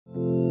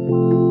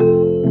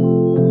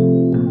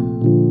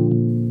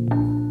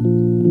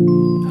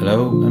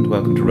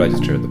welcome to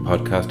Register, the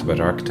podcast about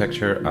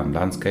architecture and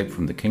landscape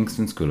from the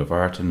Kingston School of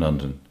Art in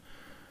London.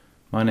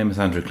 My name is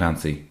Andrew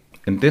Clancy.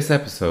 In this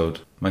episode,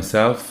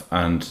 myself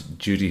and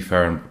Judy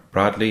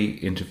Farron-Bradley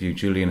interview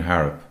Julian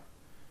Harrop.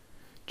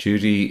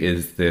 Judy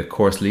is the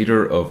course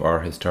leader of our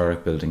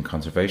Historic Building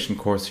Conservation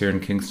course here in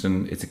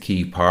Kingston. It's a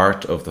key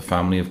part of the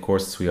family of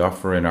courses we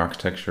offer in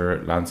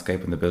architecture,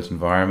 landscape and the built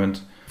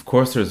environment. Of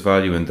course, there is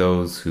value in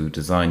those who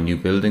design new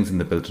buildings in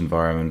the built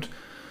environment,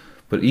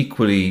 but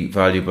equally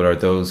valuable are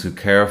those who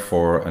care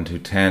for and who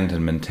tend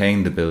and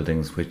maintain the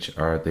buildings which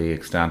are the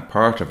extant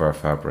part of our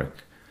fabric.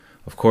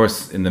 Of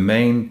course, in the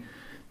main,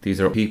 these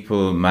are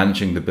people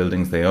managing the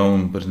buildings they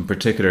own, but in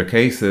particular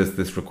cases,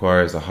 this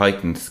requires a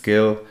heightened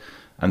skill,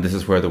 and this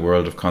is where the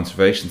world of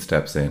conservation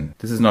steps in.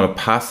 This is not a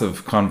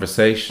passive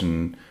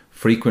conversation.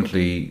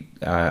 Frequently,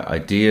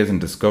 ideas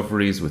and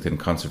discoveries within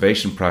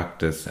conservation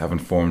practice have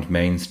informed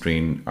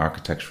mainstream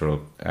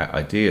architectural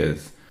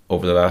ideas.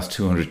 Over the last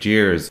 200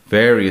 years,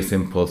 various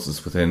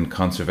impulses within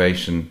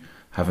conservation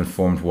have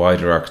informed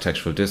wider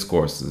architectural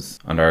discourses.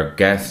 And our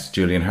guest,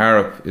 Julian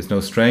Harrop, is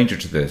no stranger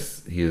to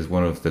this. He is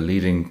one of the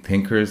leading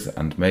thinkers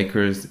and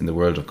makers in the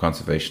world of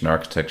conservation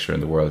architecture in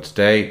the world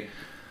today.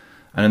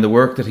 And in the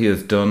work that he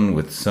has done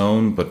with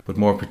Soane, but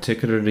more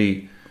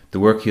particularly the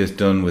work he has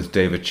done with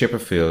David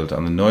Chipperfield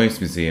on the Neues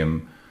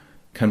Museum,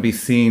 can be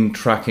seen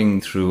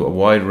tracking through a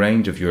wide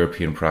range of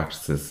European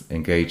practices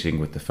engaging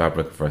with the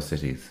fabric of our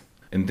cities.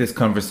 In this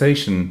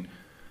conversation,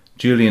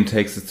 Julian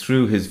takes us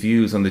through his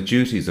views on the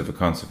duties of a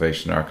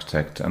conservation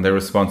architect and their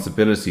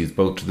responsibilities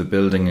both to the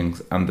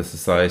buildings and the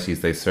societies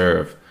they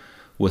serve,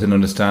 with an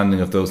understanding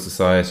of those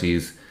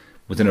societies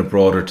within a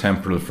broader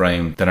temporal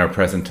frame than our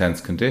present tense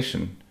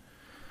condition.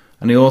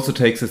 And he also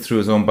takes us through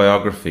his own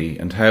biography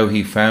and how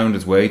he found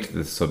his way to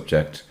this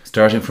subject,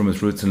 starting from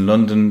his roots in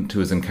London to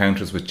his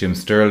encounters with Jim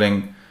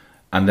Sterling,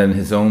 and then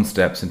his own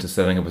steps into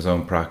setting up his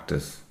own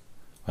practice.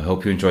 I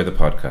hope you enjoy the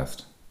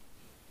podcast.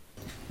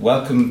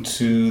 Welcome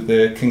to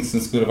the Kingston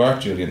School of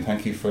Art, Julian.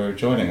 Thank you for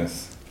joining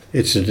us.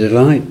 It's a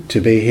delight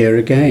to be here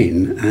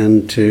again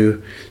and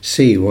to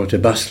see what a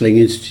bustling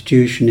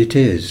institution it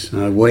is.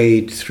 I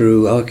wade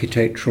through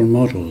architectural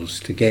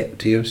models to get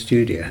to your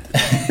studio.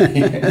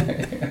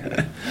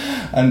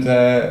 And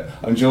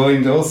I'm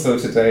joined also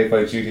today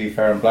by Judy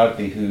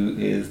Farron-Bradley, who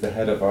is the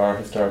head of our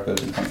Historic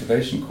Building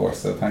Conservation course.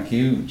 So thank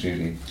you,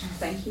 Judy.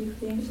 Thank you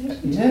for the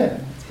invitation. Yeah,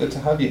 it's good to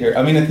have you here.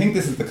 I mean, I think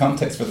this is the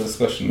context for the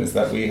discussion, is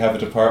that we have a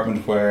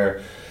department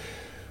where,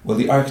 well,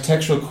 the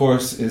architectural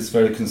course is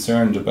very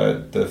concerned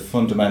about the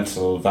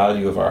fundamental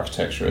value of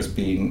architecture as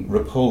being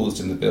reposed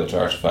in the built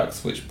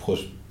artefacts which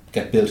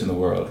get built in the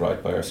world,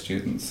 right, by our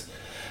students.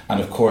 And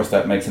of course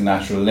that makes a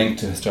natural link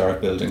to historic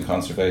building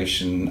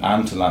conservation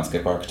and to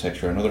landscape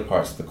architecture and other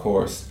parts of the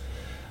course.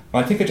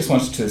 I think I just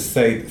wanted to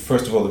say,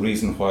 first of all, the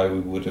reason why we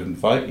would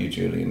invite you,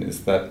 Julian,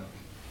 is that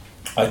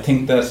I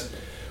think that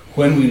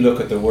when we look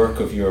at the work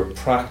of your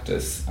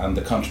practice and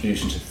the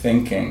contribution to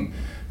thinking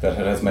that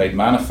it has made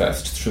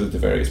manifest through the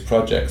various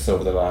projects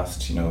over the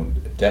last,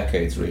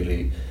 decades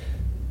really,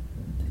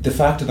 the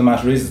fact of the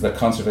matter is that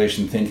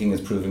conservation thinking is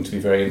proving to be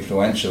very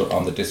influential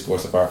on the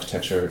discourse of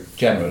architecture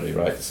generally,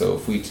 right? So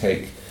if we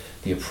take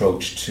the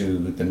approach to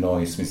the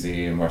Neues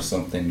Museum or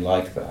something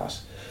like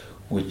that,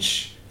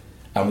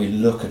 and we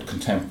look at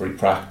contemporary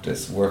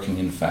practice working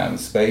in found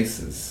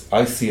spaces,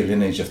 I see a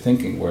lineage of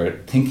thinking where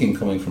thinking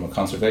coming from a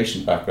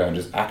conservation background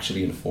is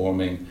actually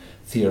informing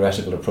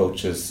theoretical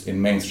approaches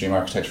in mainstream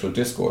architectural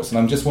discourse. And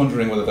I'm just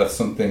wondering whether that's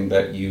something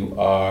that you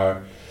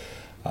are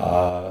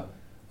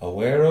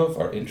aware of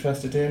or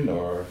interested in,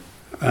 or...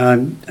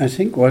 I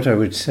think what I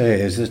would say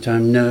is that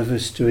I'm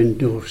nervous to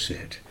endorse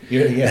it.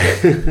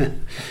 Yeah.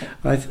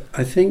 I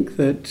think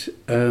that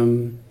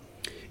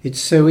it's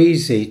so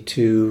easy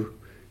to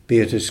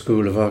be at a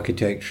school of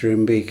architecture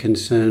and be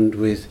concerned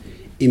with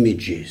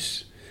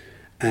images.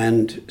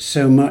 And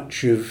so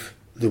much of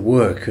the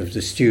work of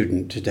the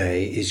student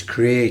today is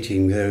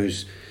creating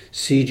those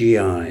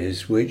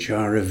CGIs which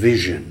are a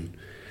vision.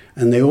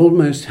 And they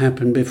almost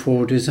happen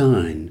before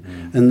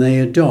design, and they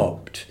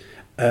adopt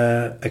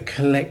a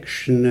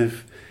collection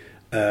of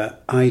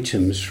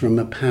items from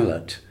a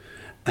palette.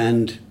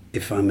 And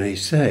if I may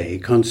say,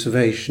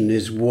 conservation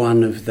is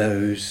one of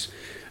those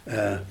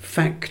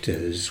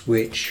factors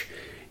which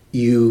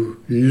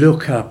you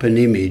look up an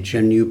image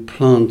and you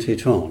plant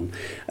it on.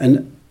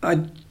 And I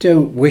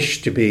don't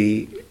wish to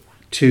be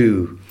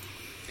too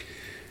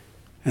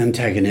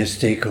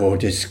antagonistic or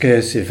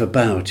discursive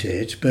about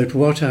it, but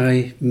what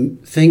I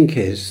think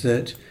is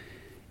that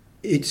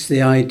it's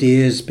the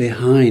ideas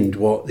behind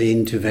what the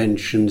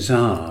interventions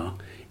are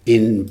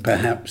in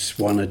perhaps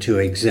one or two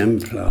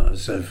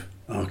exemplars of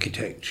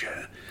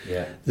architecture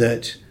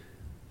that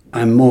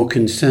I'm more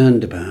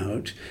concerned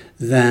about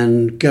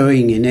than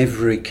going in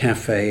every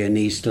cafe in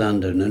East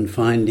London and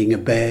finding a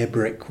bare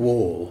brick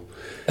wall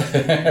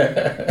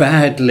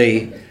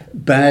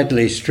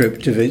badly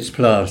stripped of its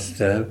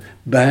plaster,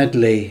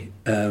 badly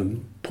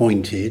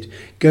pointed.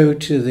 Go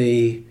to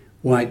the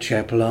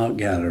Whitechapel Art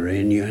Gallery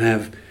and you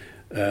have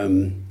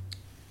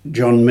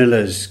John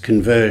Miller's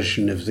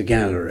conversion of the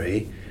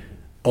gallery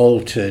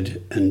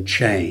altered and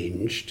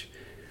changed,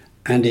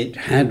 and it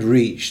had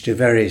reached a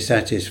very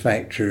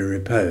satisfactory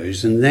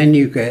repose. And then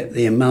you get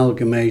the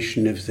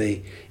amalgamation of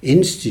the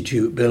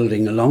Institute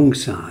building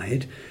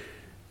alongside,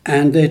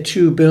 and they're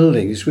two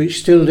buildings which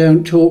still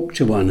don't talk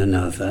to one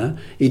another.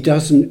 It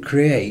doesn't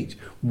create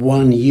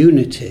one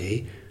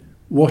unity.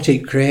 What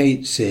it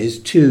creates is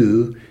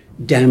two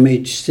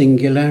damaged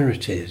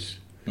singularities.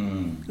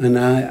 And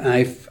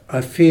I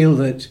feel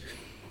that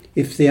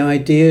if the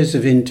ideas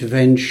of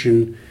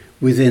intervention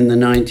within the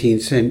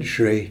 19th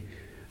century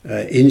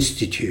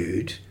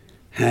Institute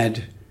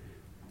had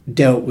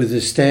dealt with the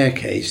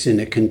staircase in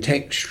a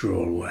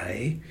contextual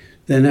way,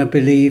 then I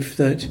believe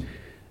that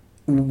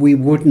we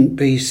wouldn't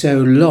be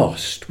so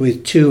lost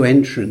with two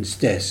entrance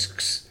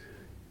desks,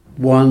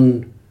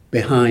 one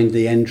behind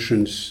the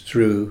entrance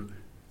through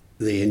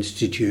the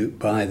Institute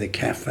by the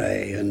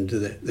cafe and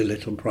the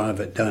little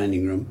private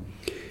dining room,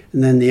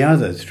 and then the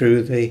other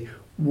through the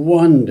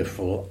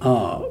wonderful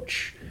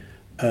arch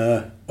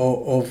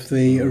of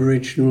the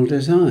original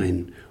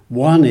design.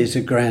 One is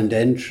a grand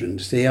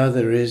entrance, the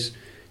other is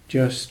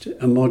just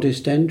a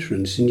modest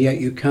entrance, and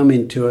yet you come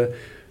into a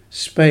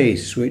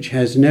space which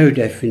has no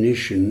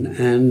definition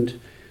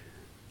and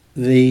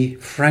the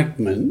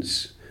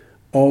fragments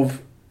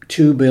of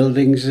two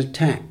buildings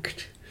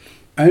attacked.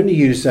 I only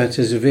use that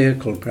as a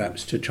vehicle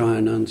perhaps to try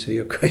and answer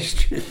your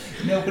question.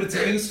 No, but it's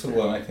a useful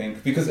one, I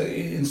think, because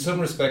in some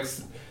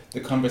respects the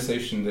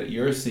conversation that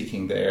you're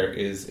seeking there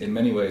is in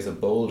many ways a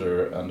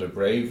bolder and a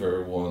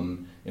braver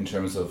one in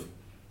terms of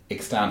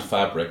extant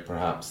fabric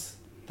perhaps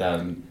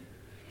than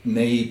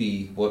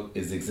maybe what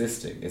is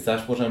existing. Is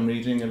that what I'm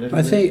reading a little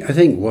bit? I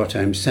think what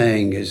I'm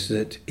saying is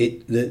that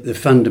the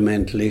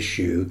fundamental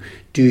issue,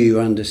 do you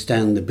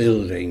understand the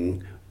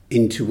building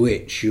into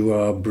which you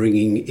are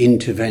bringing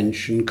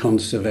intervention,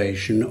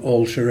 conservation,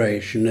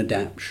 alteration,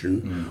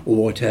 adaptation, or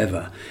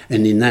whatever?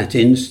 And in that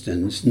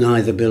instance,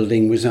 neither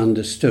building was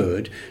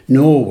understood,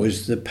 nor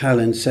was the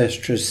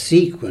palincestrous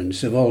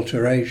sequence of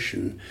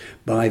alteration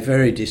by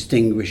very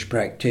distinguished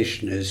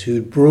practitioners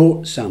who'd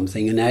brought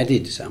something and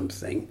added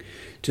something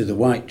to the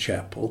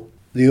Whitechapel.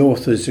 The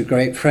authors are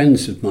great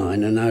friends of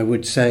mine, and I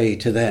would say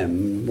to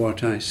them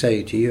what I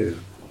say to you.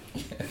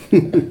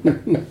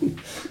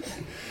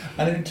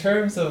 And in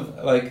terms of,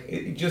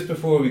 just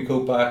before we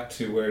go back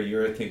to where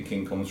your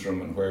thinking comes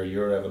from and where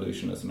your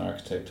evolution as an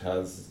architect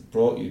has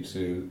brought you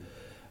to,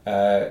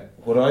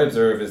 what I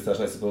observe is that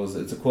I suppose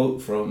it's a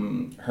quote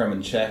from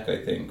Hermann Czech, I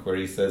think, where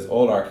he says,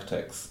 all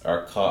architects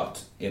are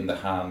caught in the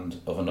hand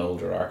of an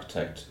older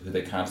architect who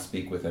they can't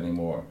speak with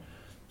anymore.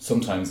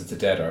 Sometimes it's a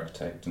dead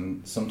architect,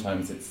 and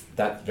sometimes it's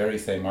that very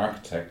same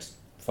architect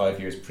 5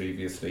 years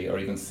previously or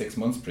even 6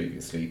 months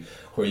previously,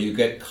 where you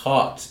get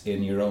caught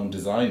in your own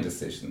design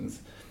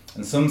decisions.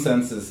 In some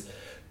senses,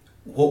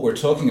 what we're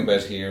talking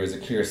about here is a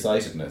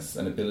clear-sightedness,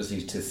 an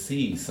ability to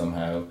see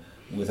somehow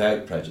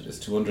without prejudice,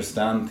 to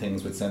understand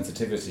things with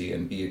sensitivity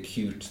and be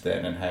acute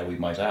then in how we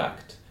might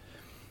act,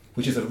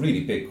 which is a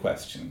really big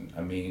question.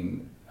 I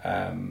mean,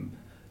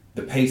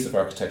 the pace of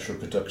architectural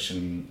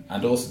production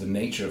and also the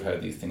nature of how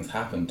these things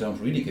happen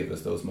don't really give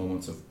us those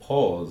moments of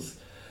pause.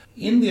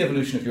 In the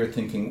evolution of your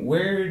thinking,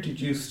 where did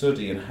you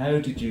study and how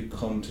did you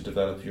come to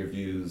develop your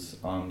views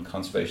on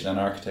conservation and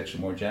architecture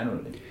more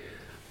generally?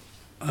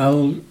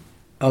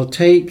 I'll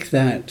take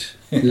that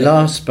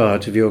last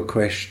part of your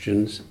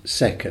questions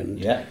second.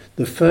 Yeah.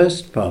 The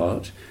first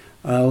part,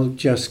 I'll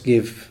just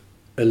give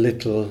a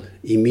little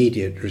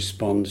immediate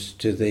response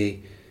to the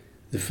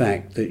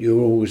fact that you're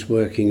always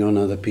working on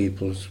other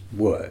people's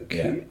work.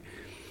 Yeah.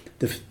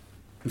 The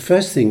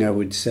first thing I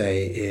would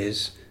say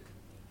is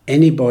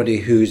anybody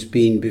who's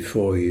been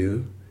before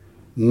you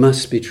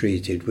must be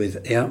treated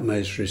with the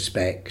utmost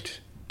respect,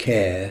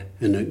 care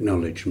and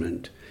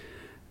acknowledgement.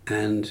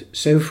 And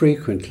so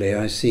frequently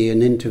I see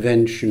an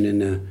intervention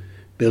in a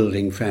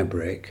building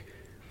fabric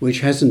which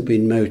hasn't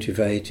been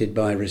motivated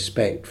by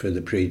respect for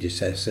the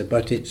predecessor,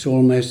 but it's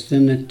almost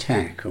an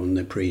attack on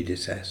the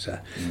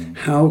predecessor.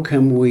 How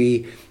can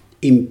we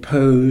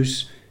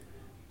impose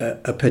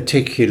a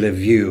particular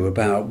view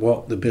about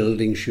what the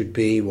building should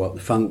be, what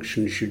the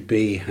function should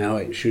be, how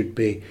it should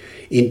be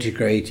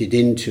integrated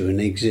into an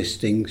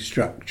existing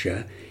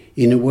structure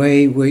in a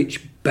way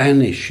which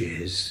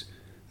banishes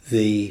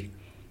the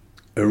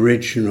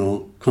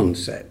original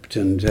concept?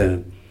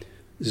 And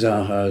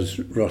Zaha's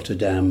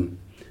Rotterdam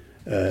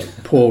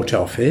port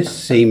office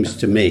seems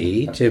to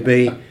me to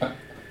be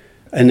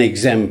an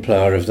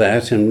exemplar of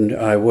that, and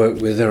I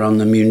worked with her on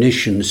the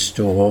munitions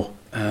store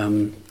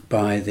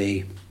by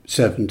the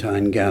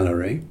Serpentine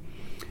Gallery,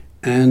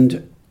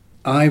 and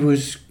I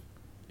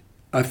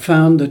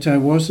found that I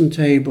wasn't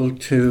able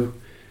to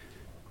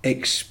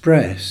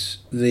express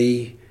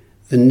the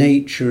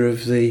nature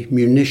of the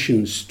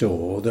munitions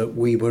store that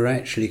we were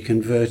actually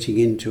converting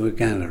into a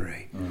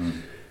gallery.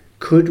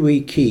 Could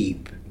we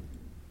keep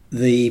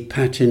the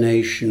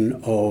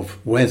patination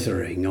of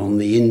weathering on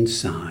the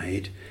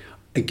inside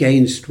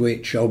against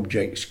which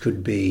objects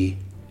could be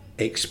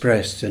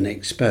expressed and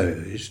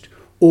exposed,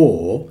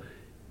 Or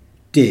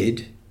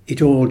did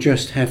it all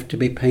just have to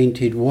be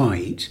painted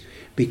white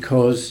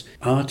because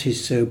art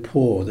is so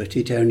poor that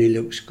it only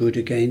looks good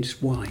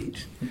against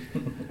white?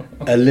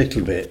 A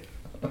little bit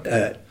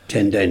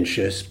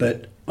tendentious,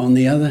 but on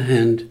the other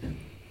hand,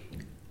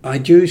 I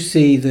do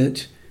see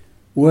that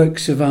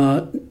works of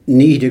art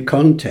need a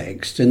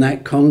context, and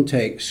that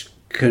context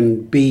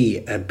can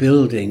be a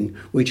building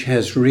which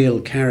has real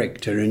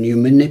character, and you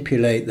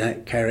manipulate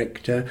that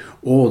character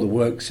or the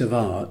works of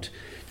art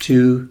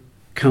to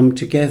come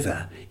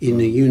together in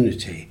a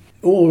unity.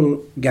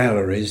 All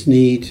galleries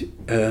need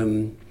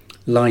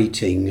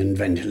lighting and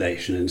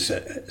ventilation and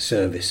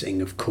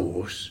servicing, of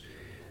course,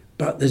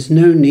 but there's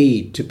no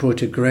need to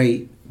put a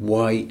great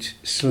white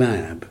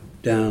slab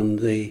down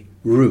the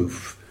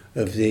roof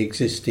of the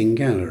existing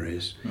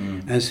galleries,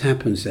 as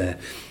happens there.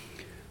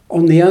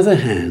 On the other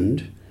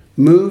hand,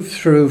 move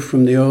through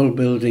from the old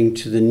building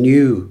to the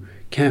new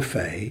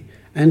cafe,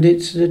 and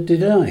it's a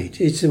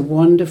delight. It's a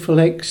wonderful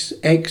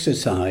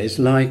exercise,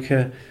 like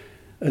a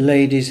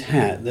lady's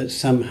hat that's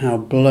somehow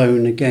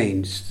blown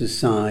against the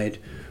side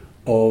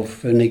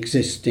of an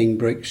existing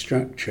brick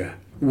structure.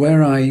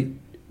 Where I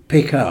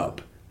pick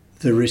up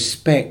the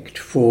respect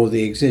for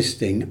the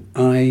existing,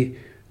 I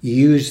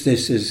use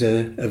this as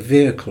a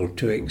vehicle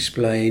to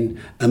explain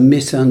a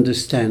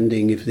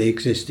misunderstanding of the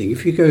existing.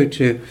 If you go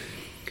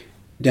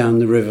down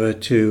the river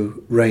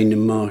to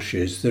Rainham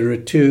Marshes, there are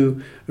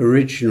two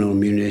original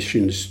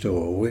munitions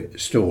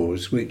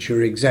stores which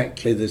are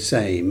exactly the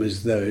same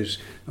as those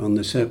on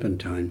the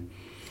Serpentine.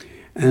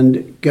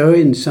 And go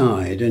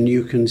inside and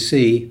you can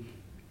see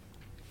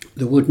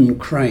the wooden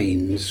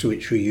cranes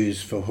which were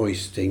used for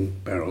hoisting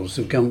barrels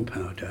of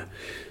gunpowder.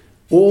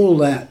 All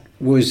that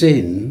was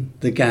in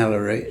the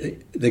gallery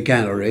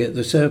at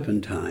the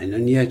Serpentine,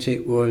 and yet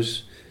it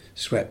was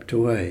swept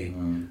away.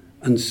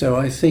 And so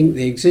I think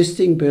the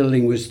existing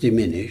building was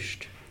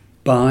diminished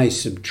by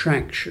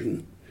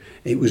subtraction.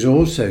 It was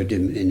also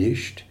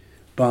diminished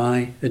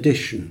by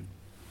addition.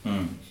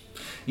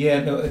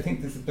 Yeah, no, I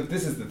think this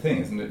is the thing,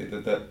 isn't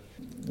it? That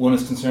one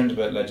is concerned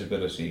about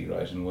legibility,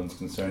 right, and one's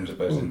concerned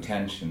about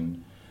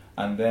intention,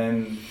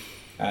 and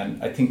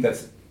I think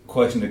that's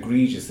quite an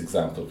egregious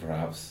example,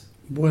 perhaps.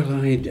 Well,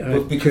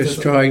 I'm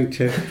just trying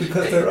to...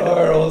 Because there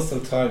are also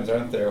times,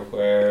 aren't there,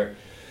 where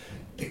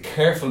the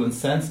careful and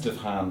sensitive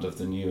hand of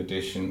the new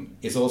edition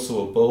is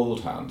also a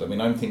bold hand. I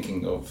mean, I'm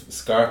thinking of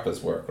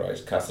Scarpa's work, right,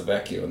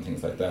 Casavecchio and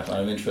things like that.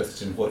 I'm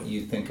interested in what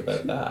you think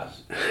about that.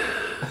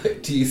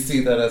 Do you see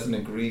that as an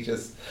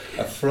egregious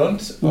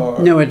affront? Or?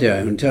 No, I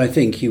don't. I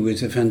think he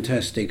was a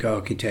fantastic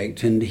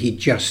architect and he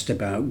just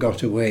about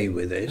got away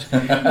with it.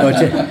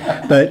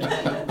 But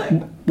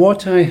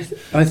what I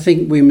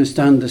think we must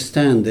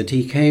understand that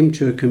he came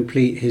to a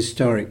complete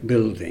historic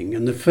building,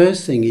 and the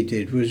first thing he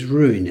did was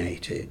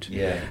ruinate it.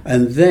 Yeah.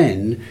 And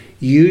then,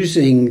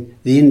 using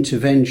the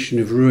intervention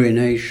of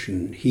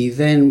ruination, he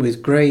then,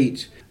 with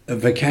great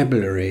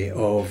vocabulary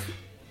of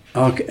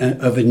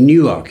a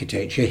new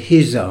architecture,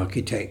 his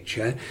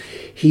architecture,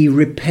 he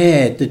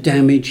repaired the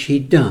damage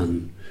he'd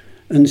done.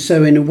 And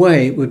so in a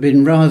way it would have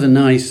been rather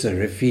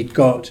nicer if he'd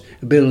got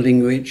a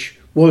building which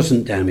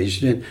wasn't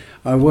damaged. And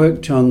I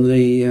worked on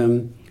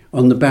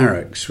the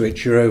barracks,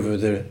 which are over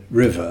the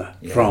river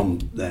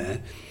from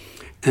there,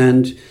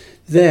 and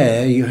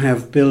there you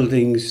have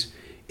buildings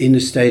in a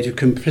state of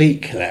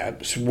complete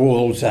collapse,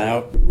 walls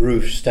out,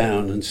 roofs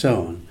down, and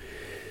so on.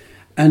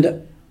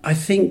 And I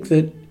think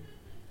that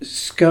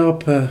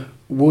Scarpa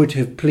would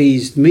have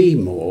pleased me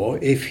more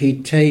if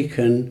he'd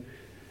taken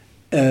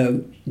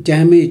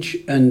damage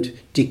and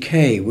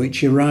decay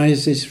which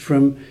arises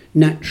from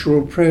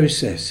natural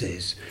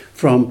processes,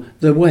 from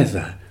the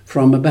weather,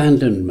 from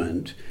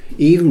abandonment,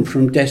 even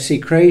from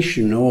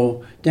desecration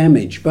or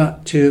damage,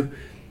 but to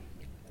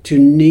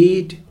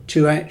need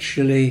to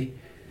actually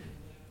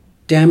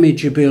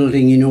damage a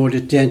building in order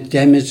to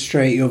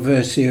demonstrate your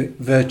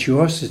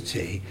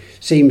virtuosity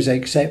seems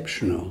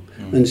exceptional.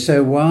 And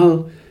so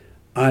while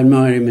I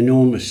admire him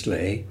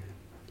enormously,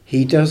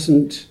 he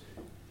doesn't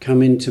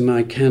come into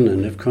my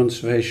canon of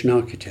conservation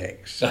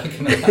architects. I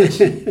can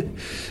imagine.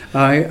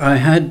 I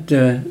had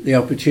the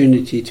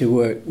opportunity to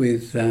work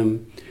with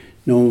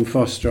Norman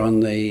Foster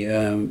on the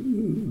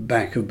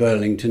back of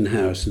Burlington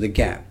House, the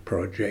Gap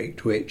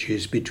project, which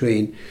is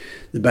between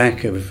the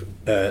back of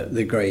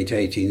the great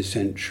 18th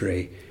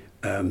century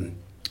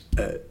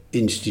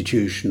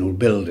institutional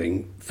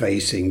building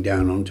facing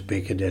down onto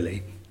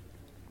Piccadilly,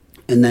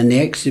 and then the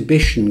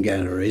exhibition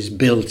galleries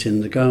built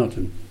in the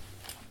garden.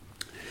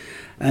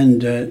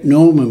 And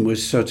Norman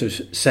was sort of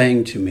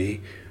saying to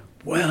me,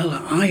 well,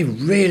 I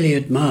really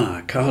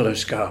admire Carlo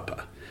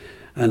Scarpa.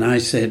 And I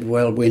said,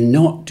 well, we're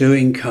not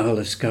doing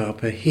Carlo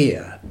Scarpa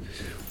here.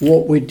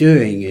 What we're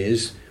doing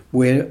is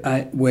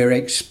we're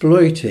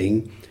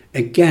exploiting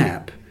a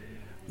gap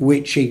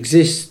which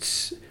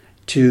exists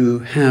to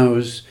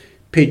house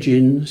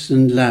pigeons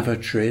and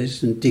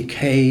lavatories and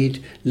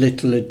decayed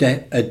little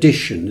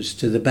additions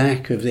to the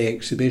back of the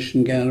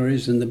exhibition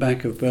galleries and the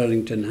back of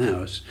Burlington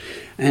House,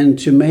 and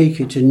to make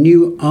it a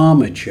new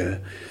armature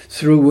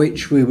through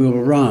which we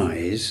will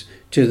rise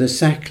to the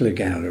Sackler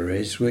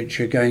galleries,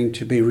 which are going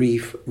to be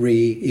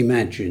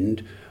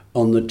reimagined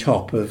on the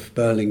top of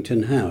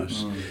Burlington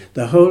House.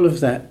 The whole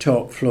of that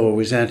top floor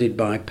was added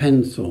by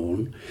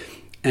Penthorne,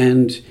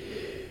 and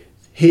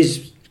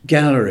his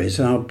galleries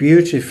are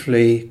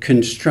beautifully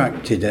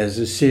constructed as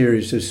a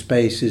series of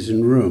spaces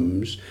and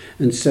rooms,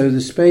 and so the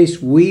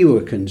space we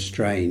were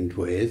constrained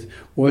with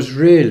was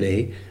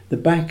really the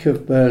back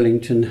of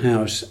Burlington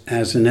House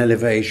as an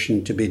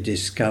elevation to be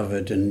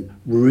discovered and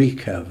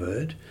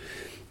recovered,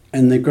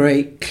 and the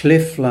great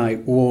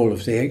cliff-like wall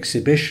of the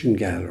exhibition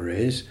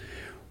galleries,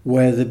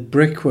 where the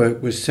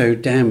brickwork was so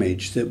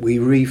damaged that we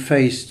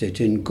refaced it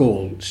in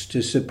gaults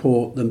to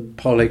support the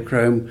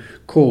polychrome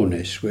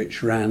cornice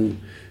which ran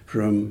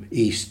from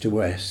east to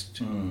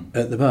west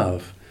at the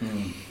above.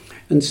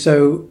 And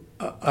so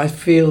I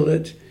feel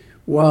that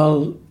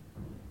while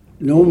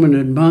Norman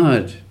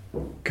admired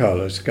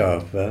Carlo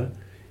Scarpa,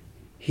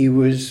 he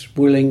was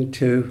willing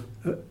to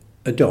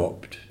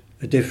adopt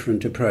a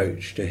different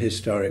approach to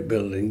historic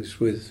buildings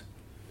with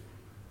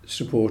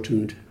support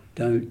and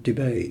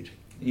debate.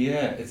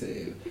 Yeah,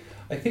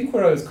 I think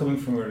where I was coming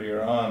from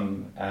earlier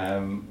on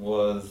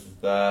was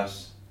that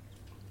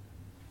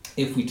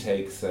if we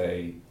take,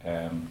 say,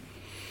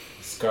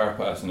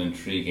 Scarpa as an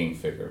intriguing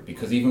figure,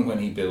 because even when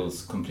he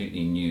builds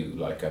completely new,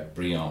 like at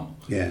Brion,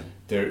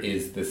 there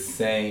is the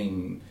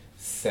same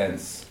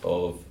sense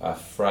of a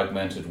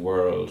fragmented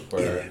world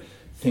where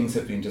things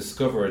have been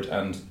discovered,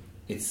 and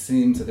it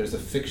seems that there's a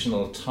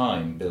fictional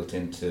time built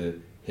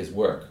into his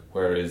work,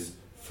 whereas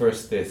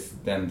first this,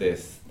 then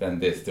this, then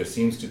this. There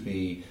seems to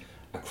be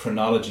a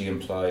chronology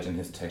implied in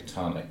his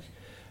tectonic,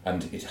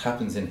 and it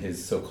happens in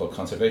his so-called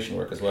conservation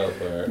work as well,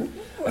 where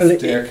a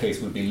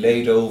staircase would be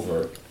laid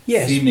over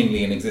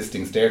seemingly an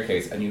existing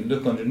staircase, and you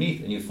look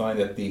underneath and you find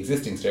that the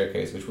existing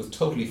staircase, which was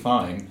totally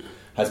fine,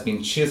 has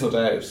been chiseled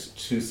out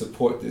to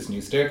support this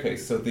new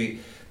staircase. So the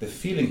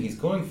feeling he's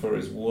going for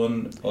is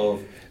one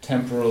of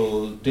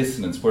temporal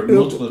dissonance, where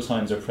multiple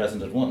times are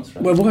present at once.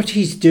 Right? Well, what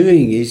he's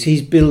doing is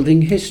he's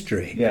building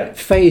history,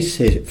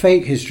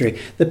 fake history.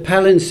 The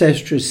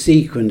palimpsestrous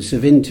sequence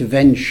of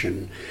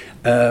intervention,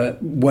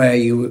 where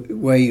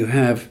you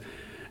have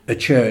a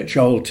church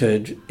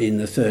altered in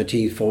the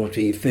 13th,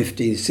 14th,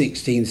 15th,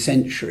 16th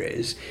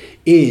centuries,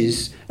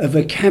 is a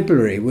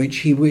vocabulary which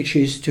he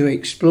wishes to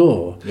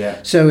explore. Yeah.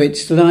 So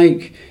it's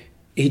like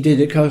he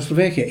did at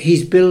Castelvecchia.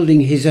 He's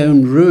building his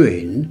own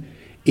ruin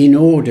in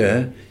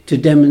order to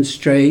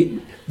demonstrate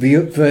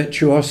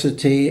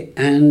virtuosity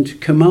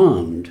and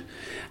command.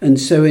 And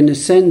so in a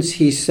sense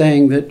he's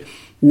saying that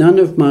none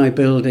of my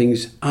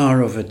buildings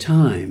are of a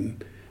time,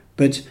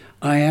 but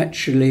I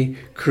actually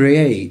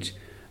create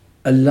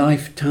a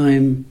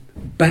lifetime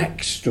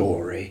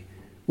backstory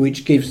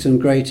which gives them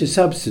greater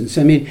substance.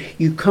 I mean,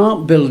 you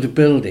can't build a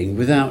building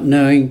without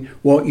knowing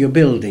what you're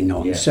building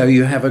on. Yeah. So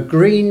you have a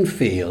green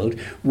field.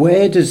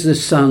 Where does the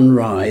sun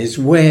rise?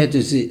 Where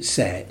does it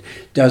set?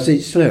 Does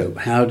it slope?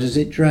 How does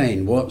it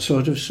drain? What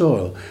sort of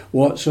soil?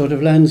 What sort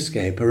of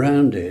landscape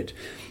around it?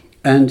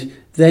 And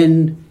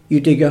then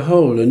you dig a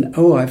hole and,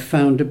 I've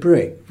found a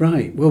brick.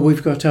 Right, well,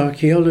 we've got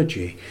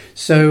archaeology.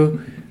 So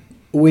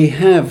we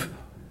have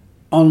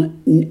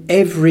on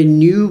every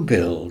new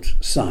build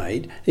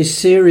site a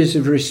series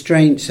of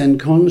restraints and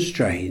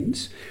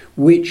constraints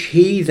which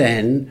he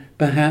then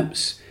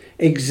perhaps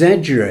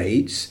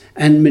exaggerates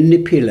and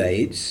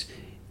manipulates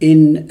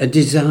in a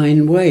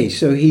design way.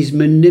 So he's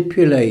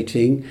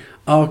manipulating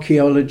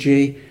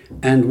archaeology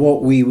and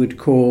what we would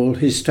call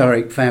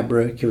historic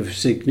fabric of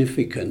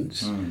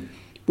significance,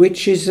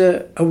 which is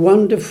a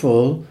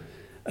wonderful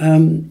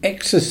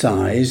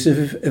exercise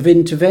of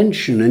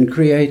intervention and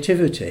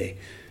creativity.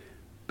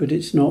 But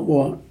it's not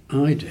what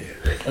I do.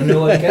 Oh,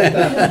 no, I get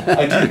that.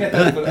 I do get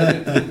that.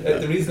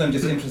 But the reason I'm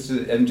just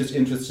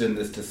interested in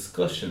this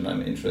discussion.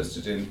 I'm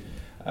interested in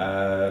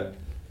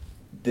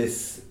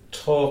this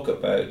talk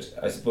about,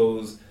 I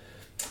suppose,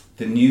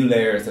 the new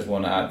layers that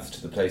one adds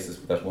to the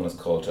places that one is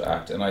called to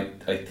act. And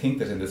I think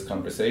that in this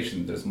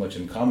conversation, there's much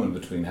in common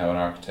between how an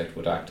architect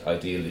would act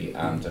ideally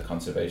and a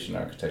conservation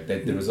architect.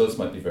 The results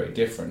might be very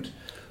different,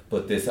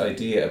 but this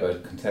idea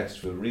about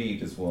contextual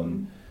read is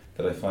one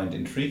that I find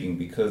intriguing,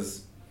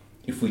 because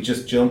if we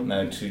just jump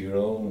now to your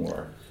own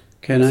work,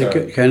 could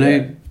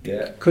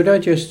I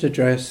just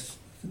address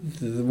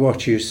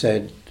what you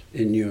said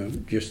in your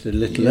just a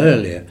little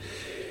earlier,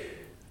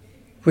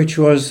 which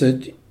was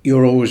that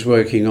you're always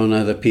working on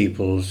other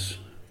people's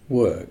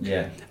work.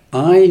 Yeah,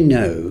 I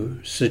know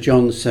Sir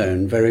John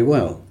Soane very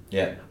well.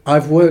 Yeah,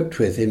 I've worked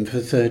with him for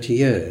 30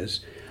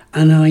 years,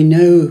 and I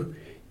know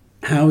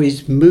how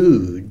his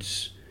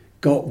moods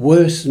got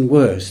worse and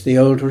worse the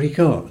older he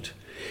got.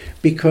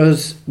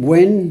 Because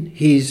when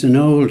he's an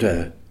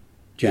older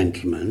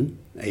gentleman,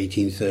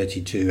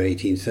 1832,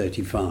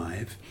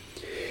 1835,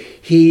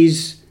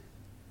 he's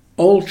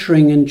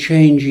altering and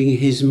changing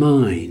his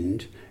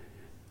mind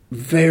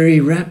very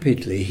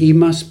rapidly. He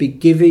must be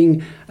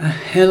giving a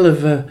hell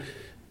of a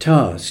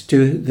task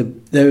to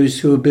those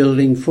who are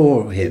building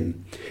for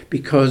him,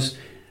 because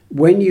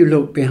when you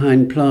look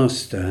behind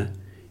plaster,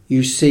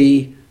 you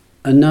see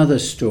another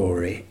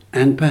story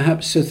and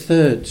perhaps a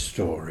third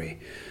story.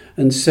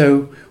 And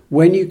so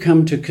when you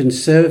come to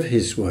conserve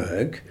his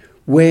work,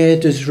 where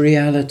does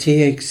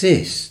reality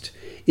exist?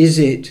 Is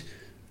it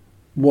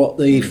what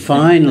the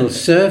final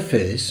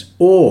surface,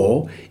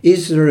 or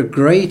is there a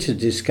greater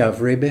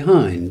discovery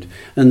behind?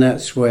 And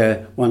that's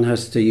where one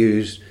has to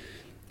use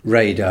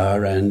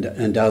radar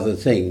and other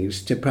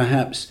things to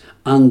perhaps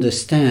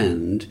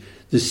understand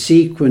the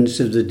sequence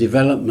of the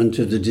development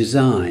of the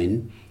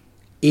design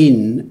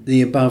in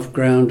the above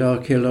ground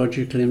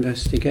archaeological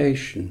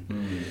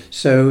investigation.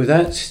 So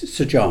that's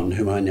Sir John,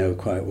 whom I know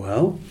quite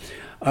well.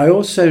 I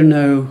also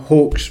know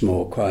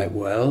Hawksmoor quite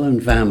well,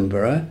 and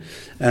Vanbrugh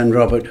and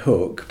Robert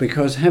Hooke,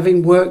 because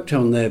having worked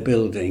on their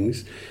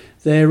buildings,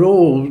 they're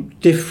all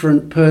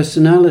different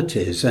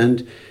personalities,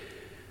 and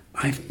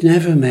I've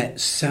never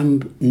met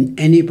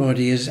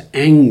anybody as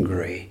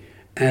angry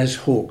as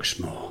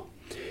Hawksmoor.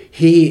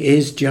 He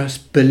is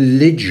just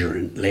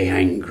belligerently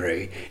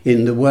angry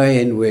in the way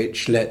in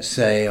which, let's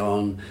say,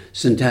 on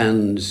St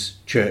Anne's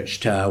Church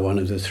Tower, one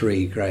of the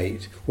three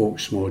great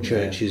Hawksmoor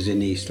churches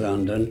in East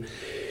London,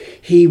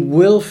 he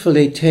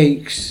willfully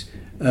takes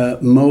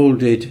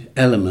moulded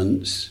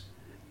elements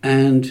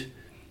and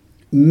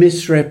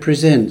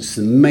misrepresents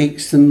them,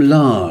 makes them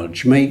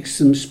large, makes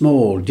them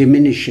small,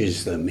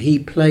 diminishes them. He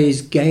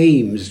plays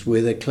games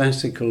with a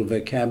classical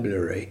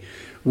vocabulary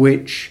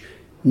which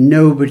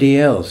nobody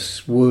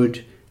else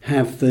would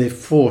have the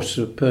force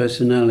of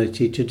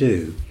personality to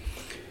do.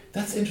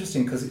 That's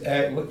interesting, because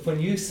when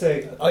you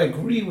say, I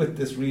agree with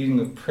this reading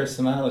of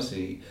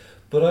personality,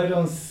 but I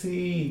don't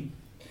see...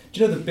 Do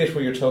you know the bit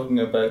where you're talking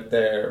about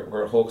there,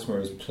 where Hawksmoor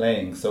is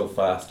playing so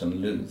fast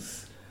and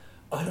loose?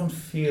 I don't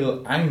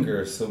feel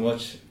anger so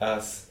much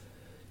as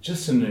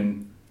just an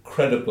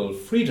incredible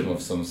freedom of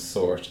some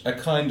sort, a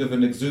kind of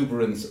an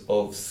exuberance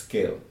of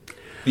skill,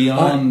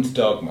 beyond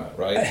dogma,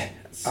 right?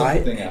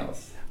 Something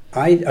else.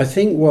 I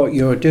think what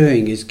you're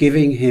doing is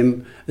giving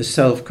him a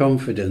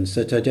self-confidence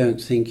that I don't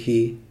think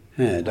he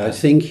had. I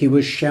think he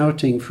was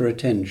shouting for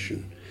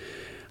attention.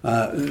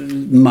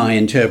 My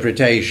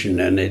interpretation,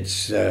 and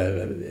it's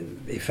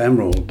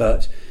ephemeral,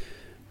 but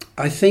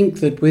I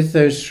think that with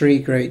those three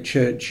great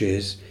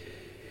churches,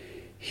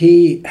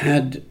 he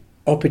had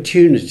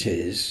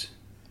opportunities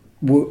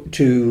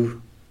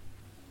to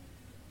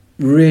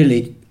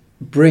really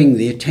bring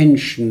the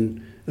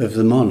attention of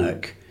the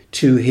monarch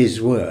to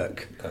his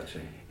work. Gotcha.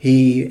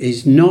 He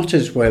is not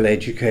as well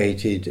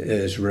educated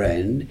as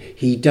Wren.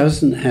 He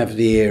doesn't have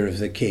the ear of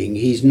the king.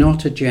 He's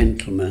not a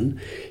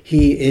gentleman.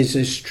 He is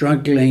a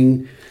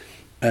struggling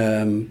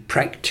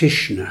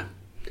practitioner.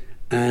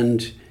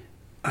 And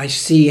I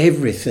see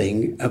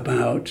everything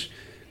about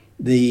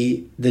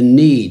the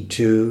need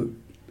to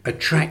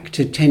attract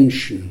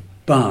attention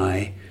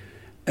by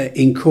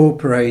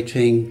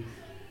incorporating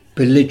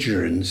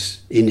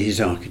belligerence in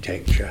his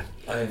architecture.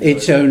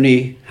 It's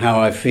only how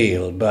I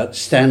feel, but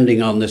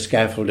standing on the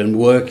scaffold and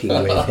working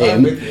with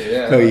him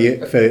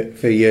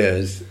for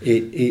years,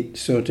 it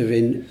sort of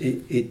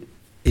it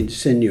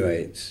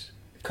insinuates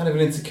kind of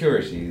an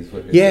insecurity, is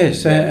what you're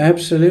yes, saying.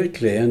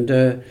 absolutely, and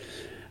a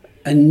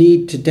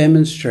need to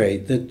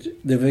demonstrate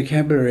that the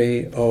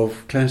vocabulary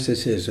of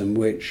classicism,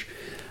 which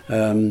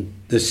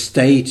the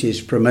state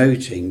is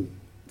promoting,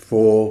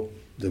 for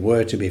there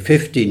were to be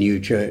 50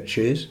 new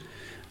churches,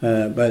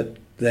 but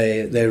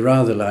they're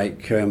rather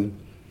like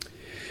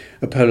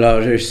a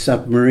Polaris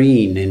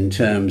submarine in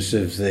terms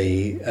of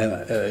the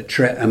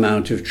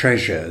amount of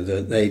treasure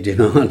that they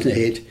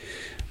demanded.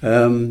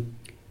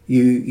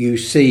 You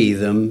see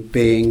them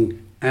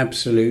being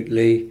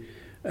absolutely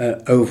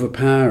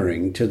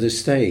overpowering to the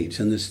state,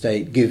 and the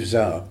state gives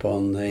up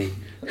on the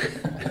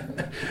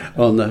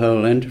on the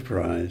whole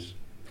enterprise.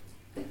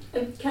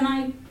 Can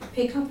I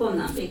pick up on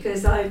that?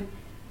 Because I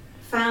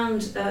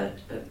found a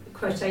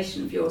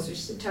quotation of yours, which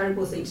is a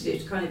terrible thing to do,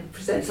 to kind of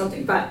present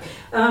something back,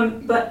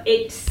 but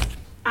it's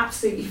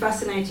absolutely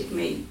fascinated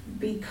me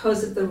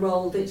because of the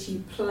role that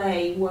you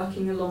play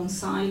working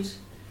alongside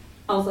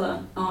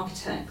other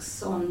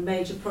architects on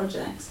major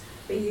projects.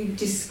 But you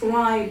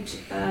described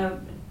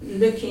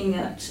looking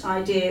at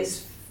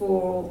ideas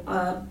for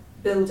a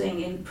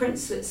building in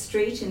Princelet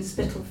Street in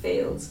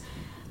Spitalfields,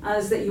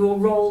 as that your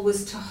role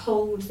was to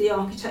hold the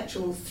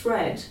architectural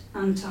thread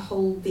and to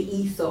hold the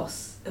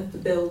ethos of the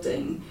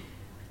building,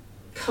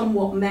 come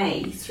what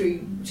may, through,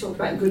 you talked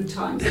about good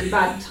times and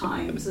bad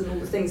times and all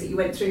the things that you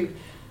went through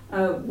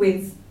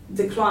with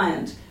the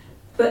client.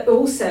 But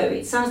also,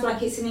 it sounds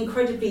like it's an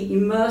incredibly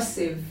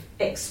immersive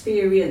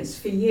experience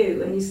for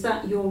you, and is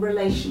that your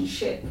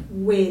relationship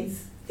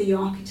with the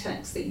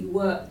architects that you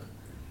work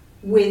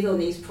with on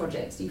these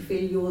projects? Do you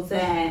feel you're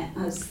there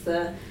as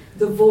the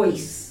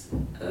voice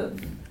of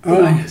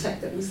the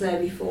architect that was there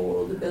before,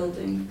 or the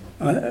building?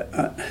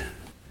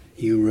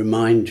 You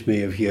remind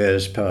me of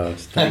years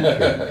past. Thank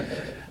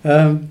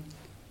you.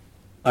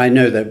 I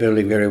know that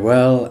building very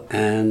well,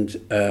 and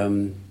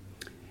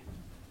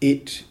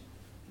it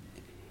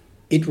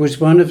was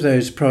one of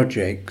those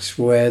projects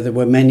where there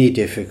were many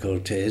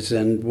difficulties,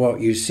 and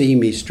what you see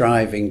me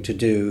striving to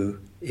do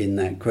in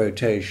that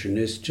quotation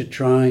is to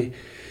try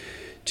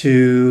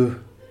to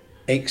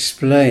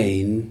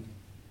explain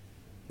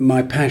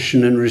my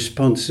passion and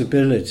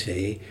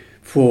responsibility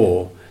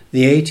for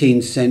the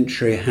 18th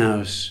century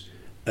house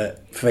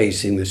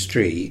facing the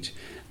street,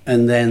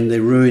 and then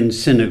the ruined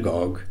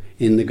synagogue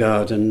in the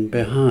garden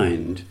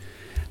behind.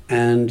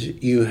 And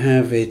you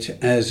have it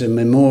as a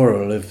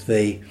memorial of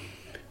the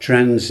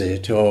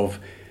transit of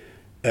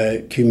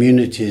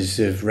communities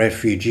of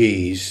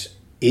refugees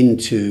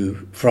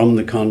from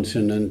the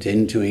continent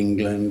into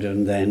England,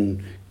 and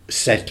then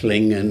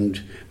settling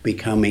and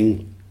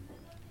becoming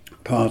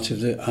part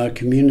of our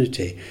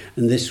community.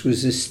 And this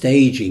was a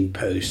staging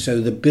post,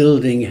 so the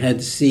building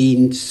had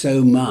seen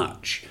so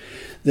much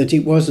that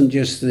it wasn't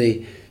just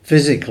the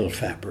physical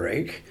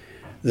fabric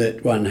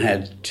that one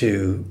had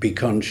to be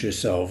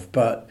conscious of,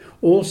 but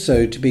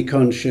also to be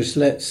conscious,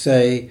 let's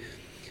say,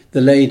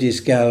 the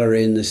ladies'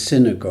 gallery in the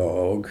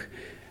synagogue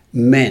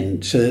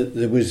meant that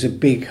there was a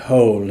big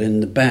hole in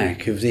the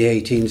back of the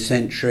 18th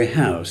century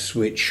house,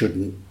 which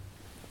shouldn't,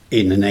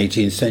 in an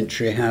 18th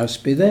century house,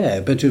 be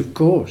there. But of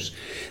course,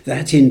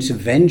 that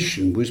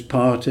intervention was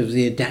part of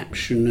the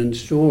adaptation and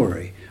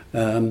story,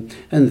 and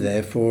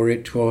therefore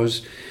it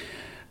was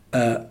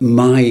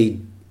my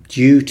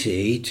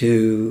duty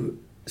to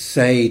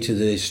say to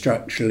the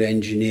structural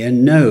engineer,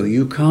 no,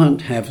 you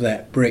can't have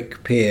that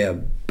brick pier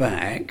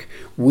back.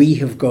 We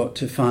have got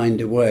to find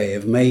a way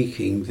of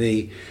making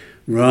the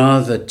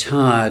rather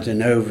tired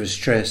and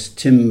overstressed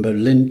timber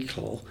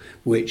lintel,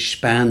 which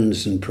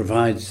spans and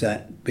provides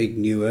that big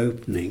new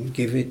opening,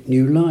 give it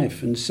new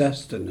life and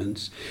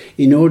sustenance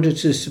in order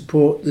to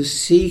support the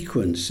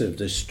sequence of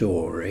the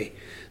story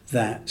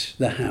that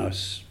the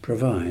house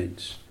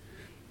provides.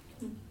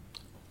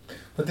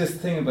 But this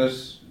thing about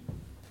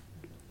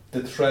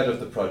the thread of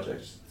the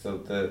project, so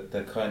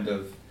the kind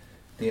of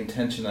the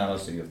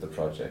intentionality of the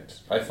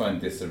project, I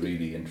find this a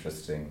really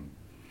interesting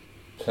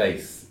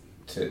place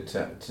to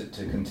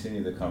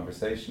continue the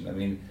conversation. I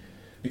mean,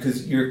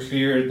 because you're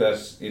clear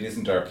that it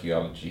isn't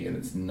archaeology, and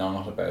it's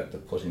not about the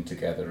putting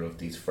together of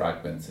these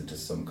fragments into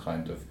some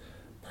kind of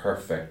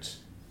perfect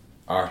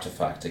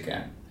artifact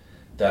again,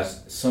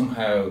 that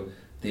somehow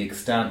the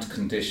extant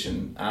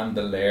condition and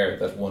the layer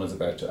that one is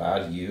about to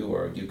add, you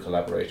or you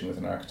collaborating with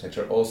an architect,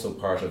 are also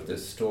part of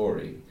this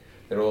story.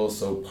 They're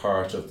also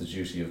part of the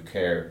duty of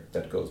care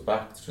that goes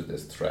back through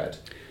this thread.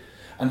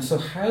 And so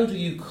how do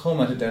you come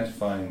at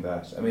identifying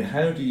that? I mean,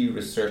 how do you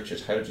research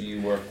it? How do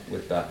you work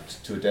with that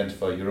to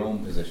identify your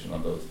own position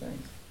on those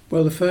things?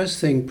 Well, the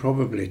first thing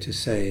probably to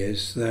say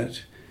is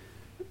that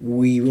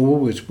we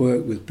always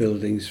work with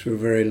buildings for a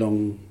very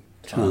long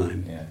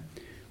time. Yeah.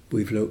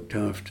 We've looked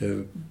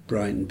after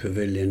Brighton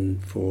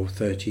Pavilion for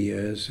 30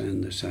 years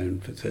and the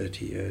Sound for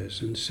 30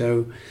 years. And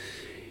so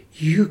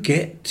you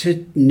get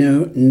to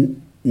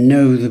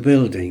know the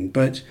building.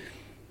 But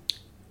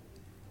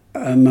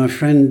my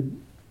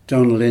friend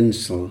Donald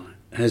Insel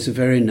has a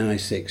very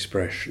nice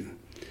expression.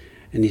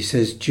 And he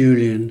says,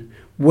 Julian,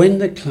 when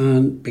the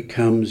client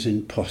becomes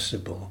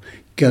impossible,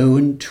 go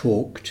and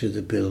talk to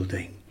the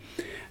building.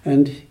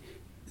 And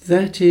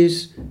that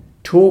is,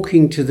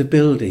 talking to the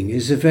building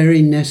is a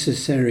very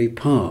necessary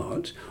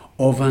part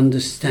of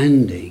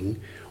understanding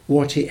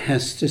what it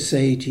has to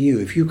say to you.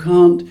 If you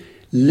can't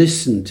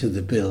listen to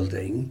the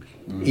building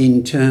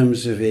in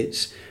terms of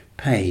its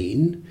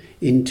pain,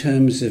 in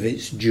terms of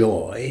its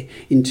joy,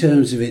 in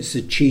terms of its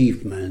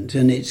achievement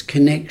and its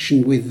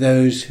connection with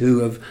those who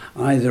have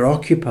either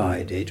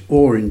occupied it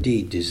or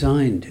indeed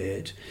designed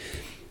it,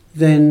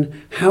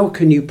 then how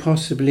can you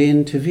possibly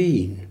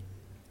intervene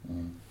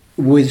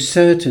with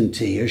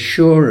certainty,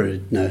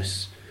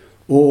 assuredness,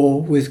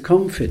 or with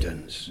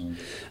confidence?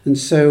 And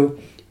so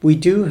we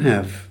do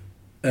have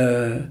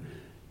to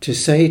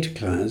say to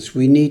clients,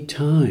 we need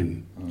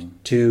time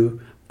to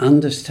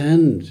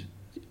understand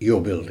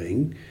your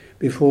building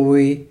before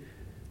we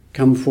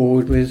come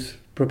forward with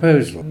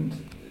proposal.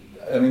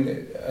 I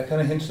mean, I kind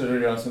of hinted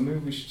earlier on, so maybe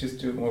we should just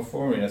do it more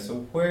formally.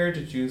 So where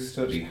did you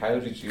study?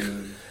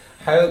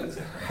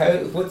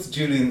 What's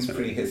Julian's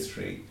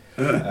prehistory?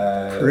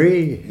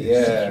 Prehistory.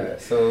 Yeah,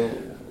 so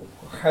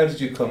how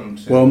did you come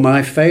to... Well,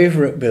 my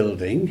favourite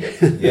building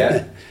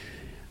yeah.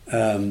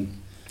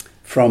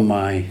 From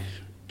my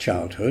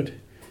childhood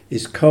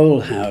is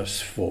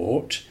Coalhouse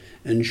Fort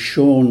and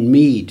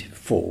Seanmead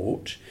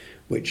Fort,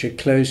 which are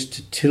close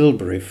to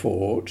Tilbury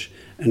Fort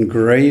and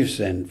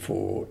Gravesend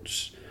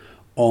Forts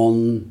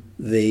on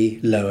the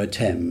Lower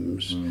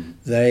Thames.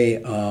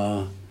 They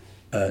are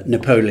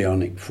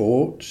Napoleonic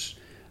forts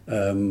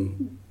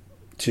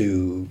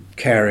to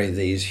carry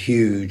these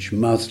huge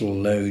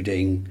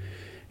muzzle-loading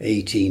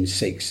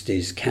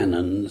 1860s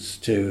cannons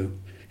to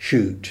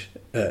shoot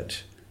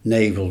at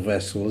naval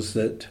vessels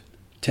that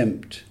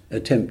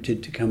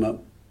attempted to come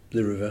up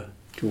the river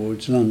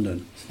towards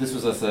London. So this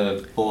was as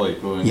a boy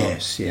growing up?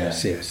 Yes.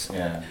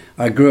 Yeah.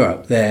 I grew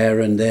up there,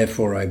 and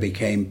therefore I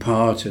became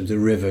part of the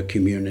river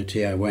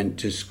community. I went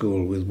to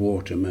school with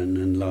Waterman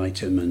and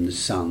Lightham and the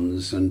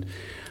Sons, and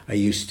I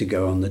used to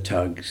go on the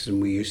tugs,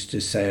 and we used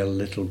to sail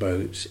little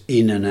boats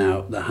in and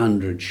out the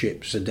 100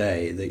 ships a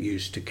day that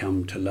used to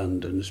come to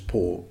London's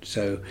port.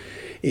 So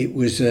it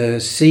was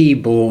a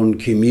seaborne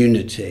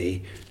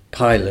community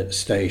pilot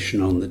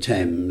station on the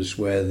Thames,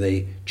 where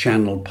the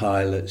channel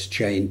pilots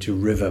changed to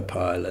river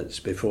pilots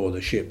before the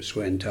ships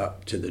went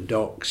up to the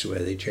docks, where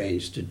they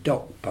changed to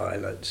dock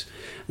pilots,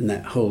 and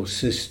that whole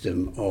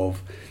system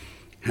of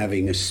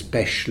having a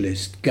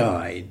specialist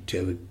guide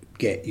to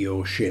get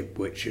your ship,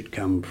 which had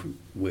come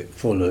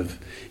full of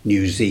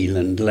New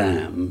Zealand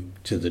lamb,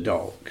 to the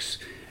docks,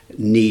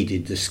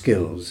 needed the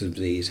skills of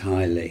these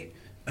highly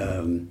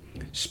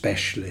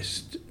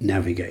specialist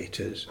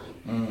navigators.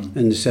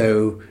 And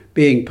so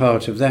being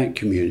part of that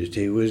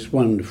community was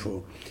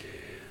wonderful.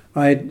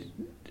 I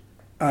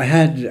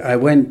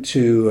went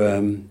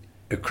to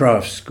a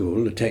craft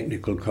school, a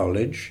technical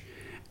college,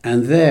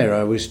 and there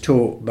I was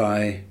taught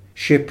by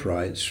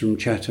shipwrights from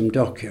Chatham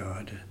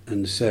Dockyard.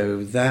 And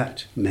so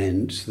that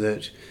meant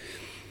that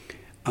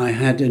I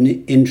had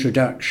an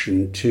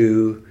introduction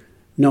to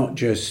not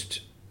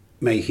just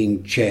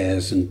making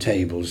chairs and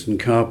tables and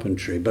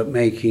carpentry, but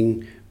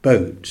making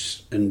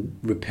boats and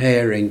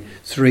repairing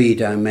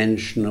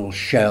three-dimensional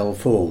shell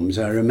forms.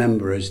 I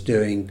remember us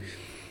doing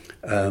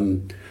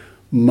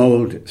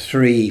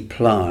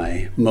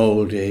 3-ply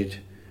moulded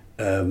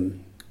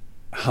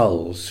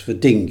hulls for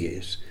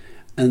dinghies,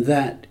 and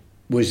that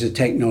was a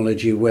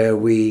technology where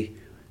we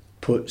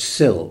put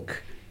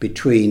silk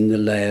between the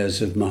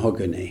layers of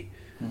mahogany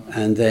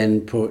and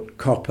then put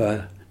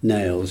copper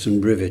nails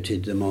and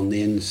riveted them on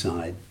the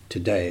inside.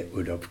 Today it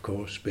would of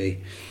course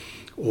be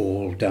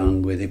all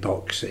done with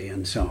epoxy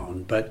and so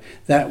on, but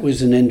that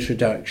was an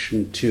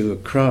introduction to a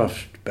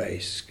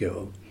craft-based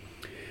skill.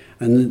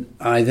 And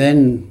I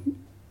then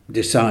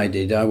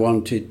decided I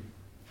wanted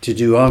to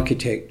do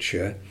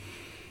architecture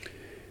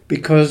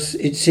because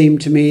it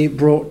seemed to me it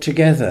brought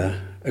together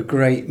a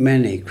great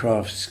many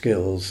craft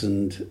skills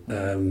and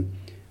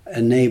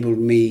enabled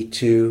me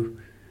to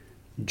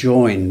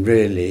join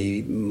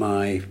really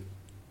my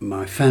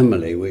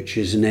family, which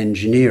is an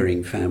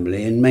engineering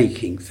family, in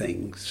making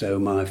things. So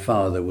my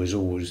father was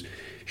always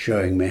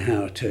showing me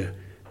how to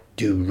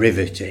do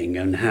riveting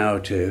and how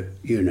to,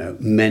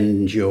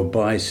 mend your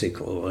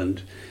bicycle.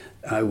 And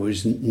I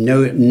was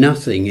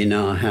nothing in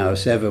our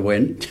house ever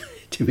went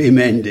to be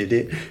mended.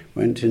 It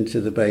went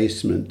into the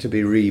basement to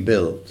be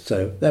rebuilt.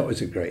 So that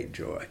was a great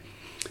joy.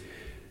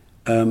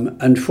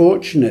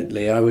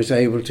 Unfortunately, I was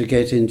able to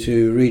get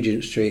into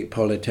Regent Street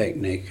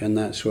Polytechnic, and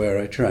that's where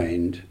I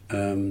trained,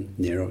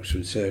 near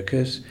Oxford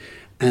Circus.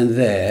 And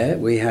there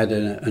we had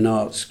an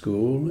art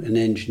school, an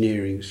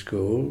engineering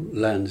school,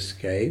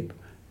 landscape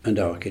and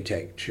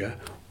architecture,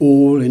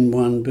 all in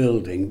one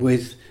building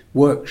with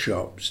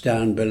workshops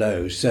down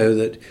below, so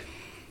that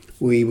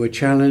we were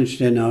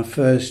challenged in our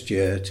first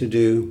year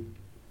to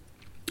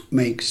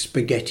make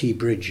spaghetti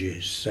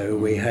bridges. So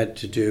we had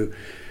to do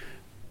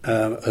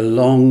a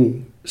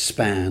long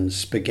span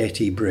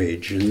spaghetti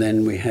bridge, and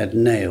then we had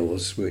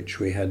nails which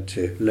we had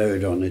to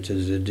load on it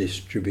as a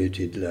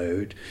distributed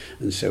load,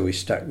 and so we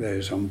stuck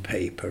those on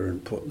paper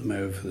and put them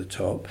over the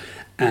top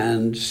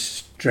and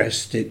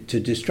stressed it to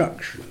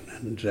destruction.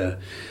 And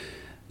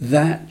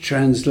that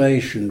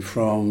translation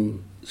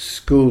from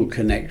school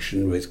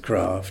connection with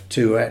craft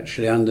to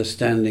actually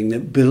understanding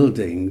that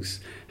buildings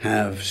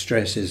have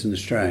stresses and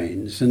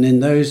strains. And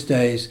in those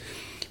days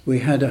we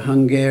had a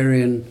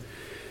Hungarian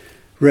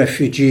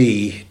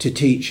refugee to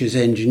teach us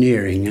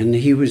engineering, and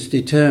he was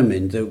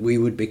determined that we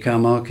would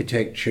become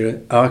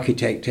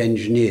architect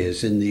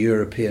engineers in the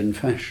European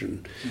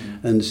fashion.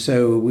 And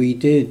so we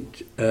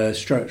did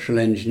structural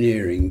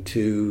engineering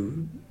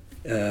to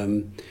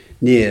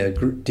near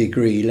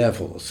degree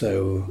level.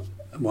 So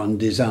one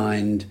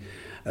designed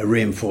a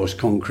reinforced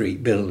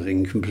concrete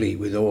building complete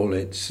with all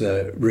its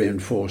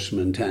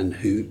reinforcement and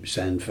hoops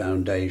and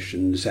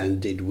foundations, and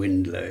did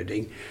wind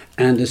loading,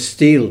 and a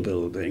steel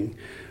building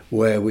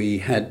where we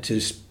had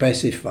to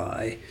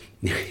specify,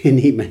 and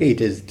he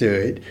made us do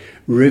it,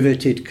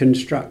 riveted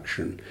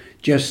construction,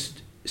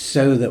 just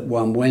so that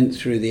one went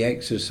through the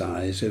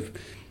exercise of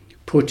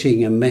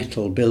putting a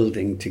metal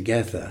building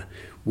together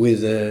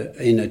with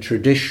in a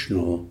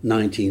traditional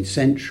 19th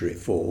century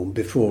form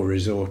before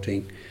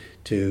resorting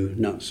to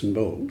nuts and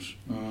bolts.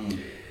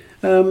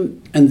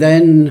 And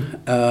then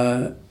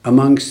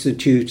amongst the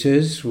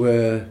tutors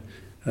were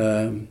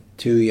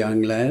two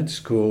young lads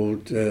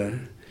called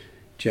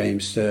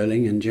James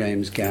Sterling and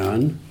James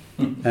Gowan,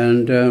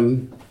 and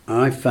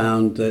I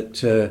found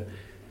that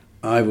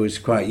I was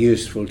quite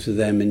useful to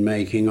them in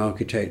making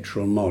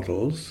architectural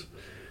models.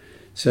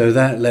 So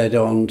that led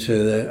on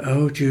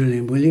to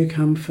Julian, will you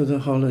come for the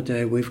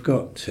holiday? We've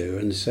got to.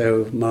 And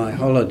so my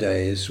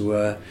holidays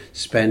were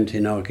spent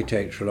in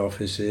architectural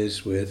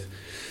offices with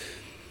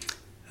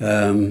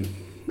Cahoon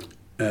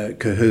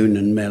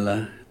and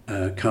Miller,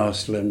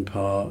 Castle and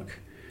Park,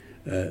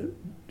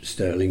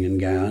 Sterling and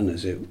Gowan,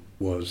 as it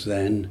was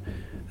then.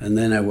 And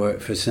then I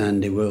worked for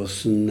Sandy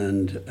Wilson,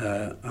 and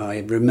I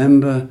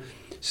remember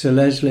Sir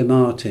Leslie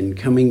Martin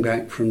coming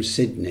back from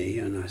Sydney,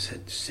 and I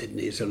said,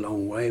 "Sydney is a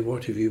long way,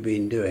 what have you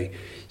been doing?" He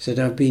said,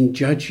 "I've been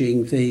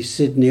judging the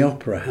Sydney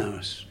Opera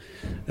House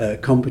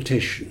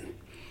competition,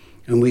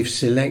 and we've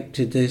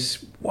selected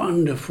this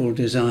wonderful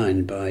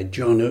design by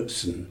John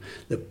Utzon.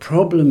 The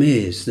problem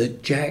is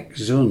that Jack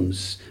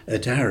Zuns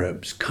at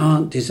Arabs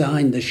can't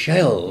design the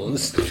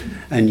shells."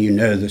 And you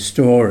know the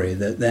story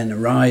that then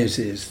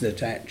arises,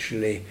 that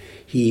actually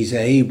he's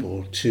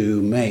able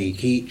to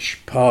make each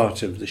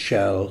part of the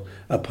shell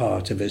a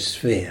part of a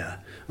sphere.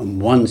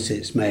 And once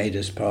it's made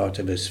as part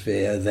of a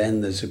sphere,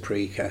 then there's a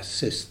precast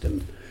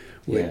system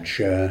which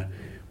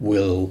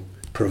will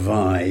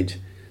provide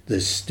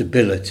the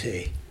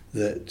stability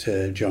that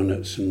John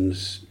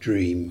Utzon's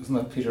dream. Wasn't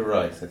that Peter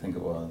Rice, I think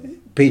it was?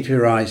 Peter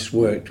Rice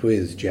worked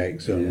with Jack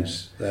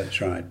Zuns,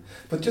 that's right.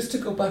 But just to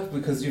go back,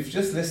 because you've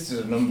just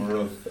listed a number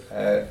of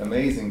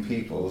amazing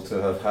people to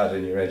have had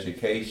in your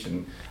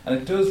education, and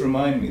it does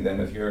remind me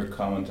then of your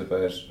comment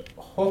about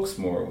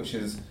Hawksmoor, which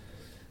is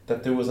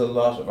that there was a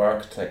lot of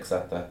architects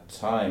at that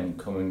time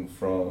coming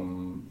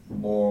from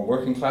more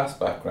working class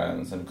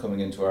backgrounds and coming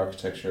into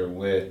architecture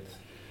with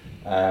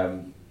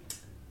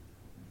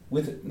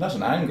not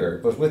an anger,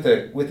 but with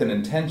an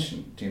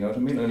intention. Do you know what I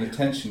mean? An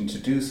intention to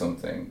do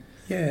something.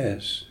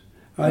 Yes,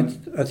 I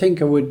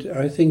think I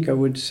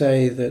would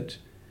say that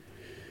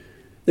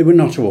they were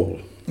not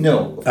all.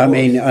 No, I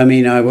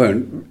mean, I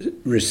won't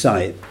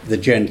recite the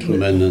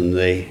gentlemen and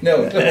the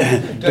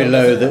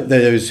below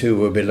those who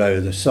were below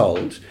the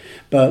salt,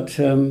 but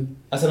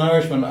as an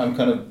Irishman, I'm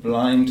kind of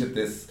blind to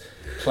this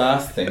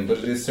class thing. But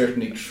it is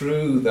certainly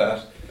true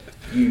that,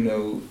 you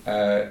know,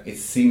 it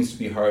seems to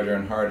be harder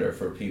and harder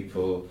for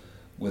people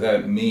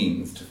without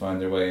means to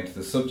find their way into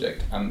the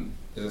subject, and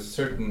there's a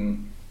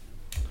certain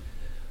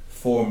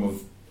form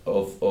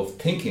of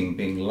thinking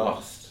being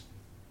lost,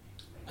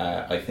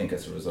 I think,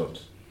 as a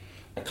result.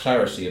 A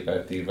clarity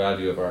about the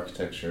value of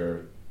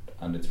architecture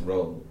and its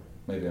role.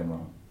 Maybe I'm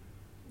wrong.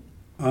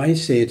 I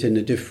see it in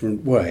a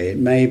different way. It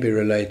may be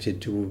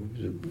related to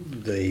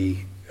the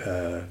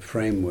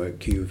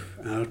framework you've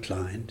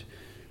outlined.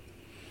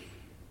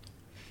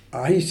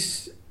 I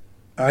used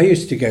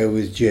to go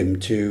with Jim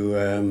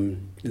to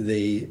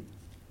the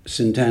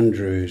St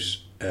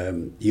Andrews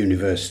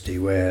University,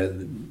 where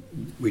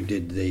we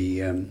did the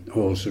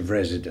halls of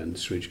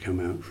residence which come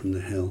out from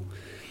the hill,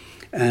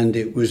 and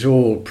it was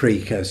all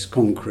precast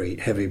concrete,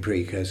 heavy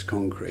precast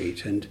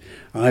concrete, and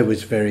I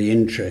was very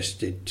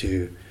interested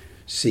to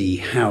see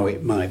how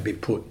it might be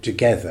put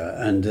together,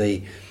 and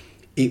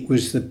it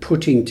was the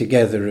putting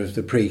together of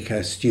the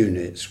precast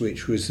units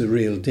which was the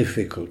real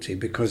difficulty,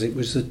 because it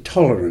was the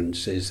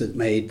tolerances that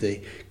made the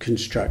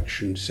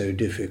construction so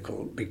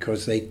difficult,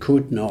 because they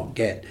could not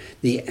get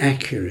the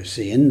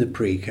accuracy in the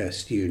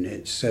precast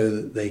units,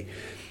 so that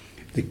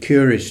the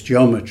curious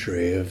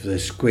geometry of the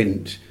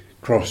squint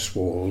cross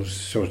walls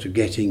sort of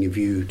getting a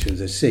view to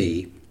the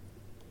sea,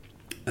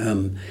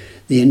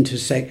 the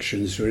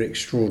intersections were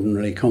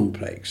extraordinarily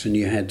complex, and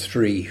you had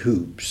 3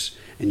 hoops,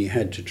 and you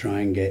had to try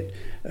and get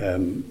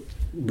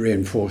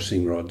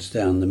reinforcing rods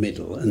down the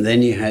middle, and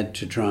then you had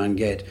to try and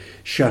get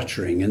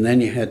shuttering, and then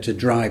you had to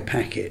dry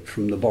pack it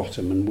from the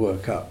bottom and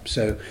work up.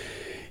 So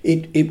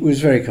it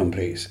was very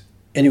complex.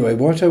 Anyway,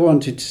 what I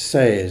wanted to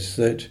say is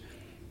that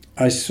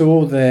I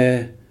saw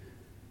there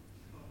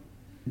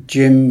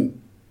Jim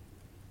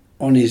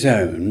on his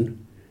own,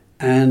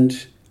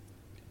 and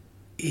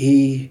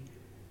he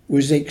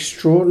was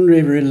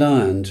extraordinarily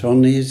reliant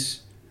on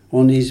his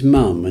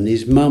mum, and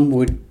his mum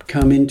would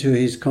come into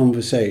his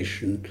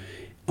conversation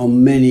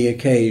on many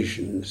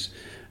occasions,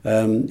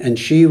 and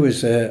she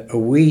was a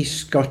wee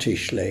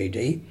Scottish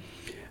lady,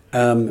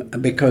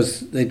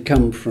 because they'd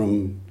come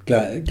from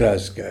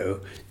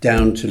Glasgow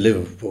down to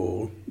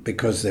Liverpool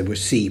because there were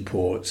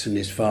seaports and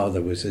his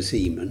father was a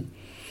seaman,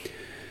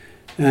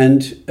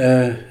 and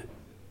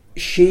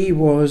she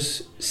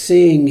was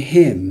seeing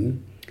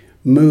him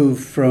move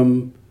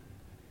from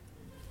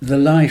the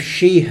life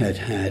she had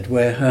had,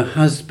 where her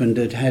husband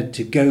had had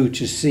to go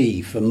to sea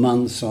for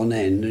months on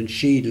end, and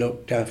she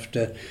looked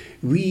after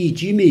wee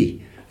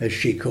Jimmy, as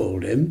she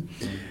called him,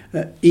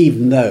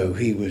 even though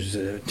he was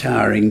a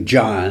towering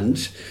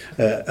giant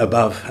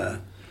above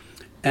her.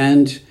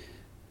 And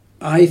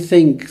I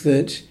think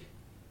that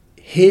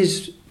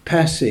his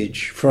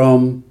passage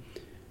from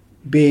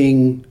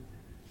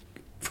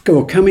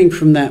coming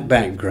from that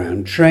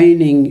background,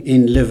 training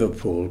in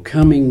Liverpool,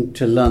 coming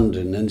to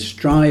London and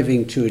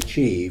striving to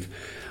achieve,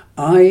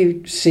 I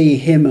see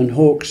him and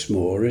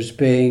Hawksmoor as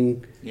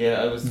being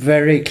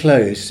very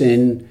close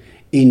in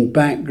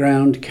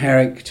background,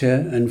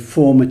 character and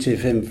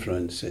formative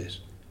influences.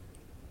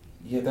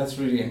 Yeah, that's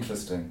really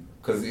interesting,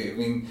 because I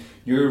mean,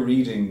 you're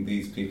reading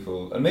these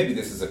people, and maybe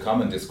this is a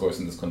common discourse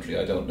in this country,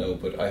 I don't know,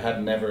 but I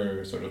had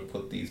never sort of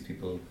put these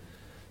people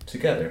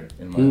together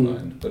in my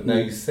mind. But now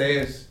you say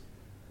it,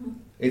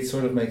 it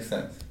sort of makes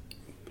sense.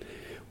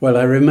 Well,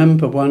 I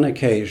remember one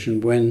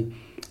occasion when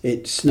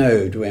it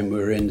snowed when we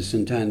were in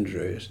St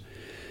Andrews,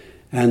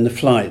 and the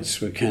flights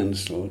were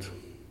cancelled,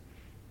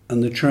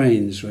 and the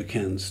trains were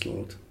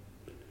cancelled.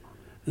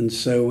 And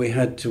so we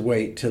had to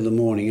wait till the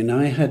morning, and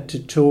I had to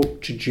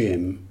talk to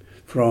Jim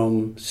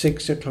from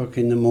 6 o'clock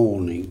in the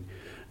morning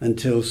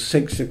until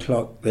 6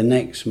 o'clock the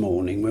next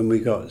morning when we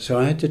got. So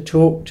I had to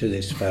talk to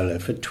this fella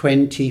for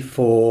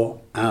 24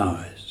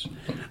 hours.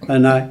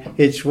 And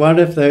it's one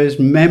of those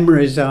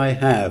memories I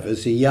have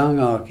as a young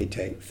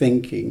architect,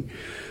 thinking,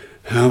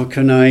 how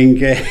can I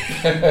engage?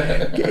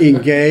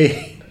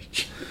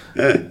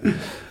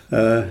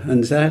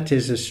 And that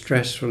is a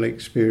stressful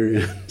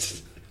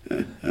experience.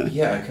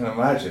 Yeah, I can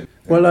imagine.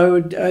 Well,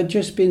 I'd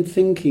just been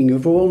thinking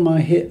of all my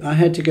I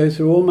had to go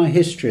through all my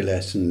history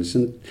lessons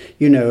and,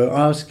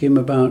 ask him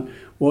about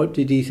what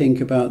did he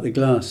think about the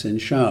glass in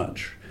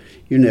Chartres,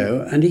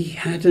 and he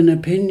had an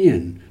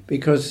opinion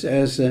because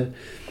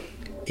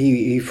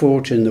he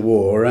fought in the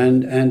war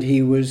and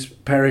he was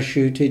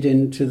parachuted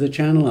into the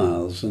Channel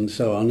Isles and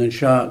so on, and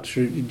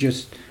Chartres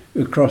just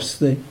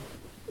across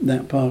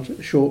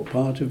short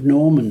part of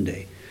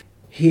Normandy.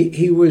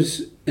 He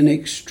was an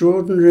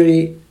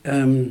extraordinarily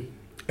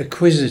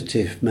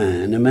acquisitive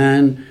man, a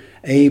man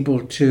able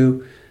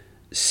to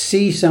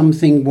see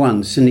something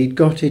once and he'd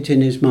got it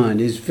in his mind,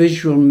 his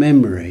visual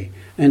memory,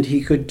 and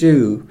he could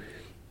do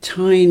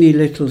tiny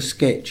little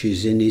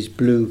sketches in his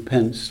blue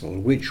pencil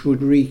which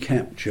would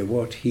recapture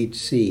what he'd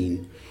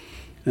seen.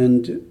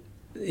 And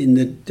in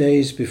the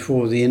days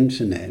before the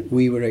internet,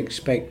 we were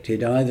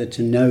expected either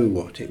to know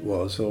what it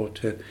was or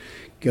to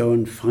go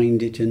and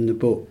find it in the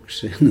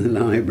books in the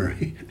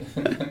library.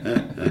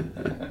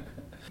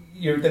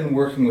 You're then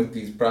working with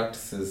these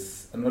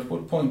practices, and at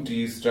what point do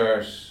you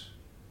start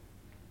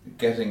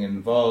getting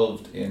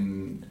involved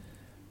in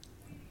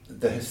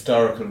the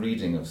historical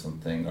reading of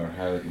something or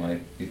how it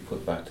might be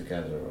put back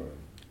together?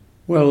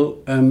 Well,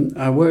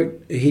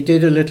 he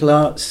did a little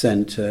arts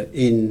centre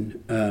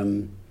in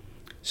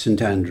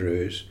St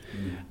Andrews,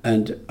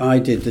 and I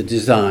did the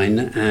design,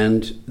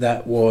 and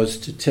that was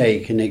to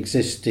take an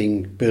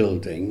existing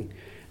building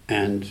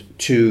and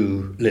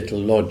 2 little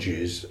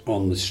lodges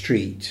on the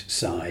street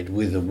side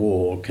with a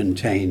wall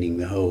containing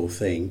the whole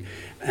thing.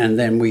 And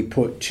then we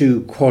put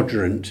 2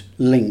 quadrant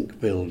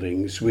link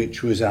buildings,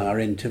 which was our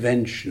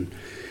intervention.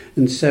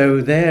 And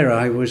so there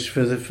I was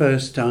for the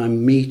first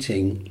time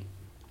meeting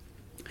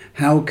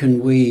how can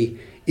we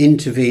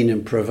intervene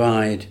and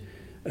provide,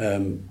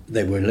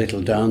 they were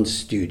little dance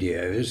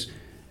studios,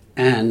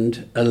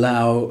 and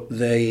allow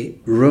the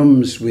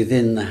rooms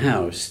within the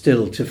house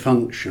still to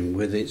function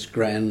with its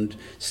grand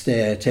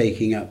stair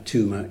taking up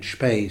too much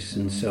space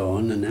and so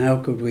on, and how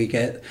could we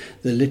get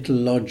the little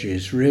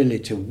lodges really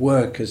to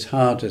work as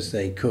hard as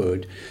they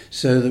could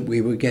so that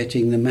we were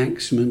getting the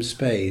maximum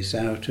space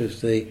out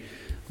of the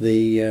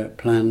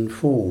plan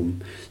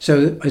form.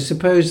 So I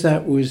suppose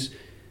that was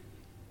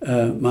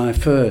my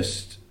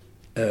first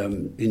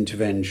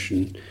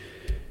intervention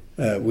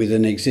with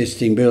an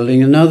existing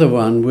building. Another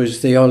one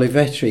was the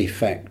Olivetti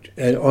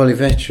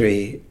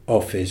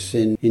office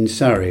in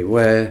Surrey,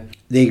 where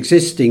the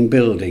existing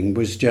building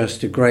was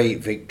just a great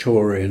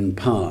Victorian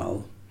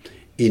pile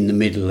in the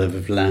middle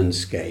of a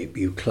landscape.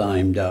 You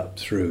climbed up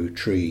through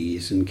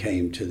trees and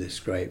came to this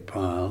great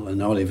pile,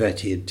 and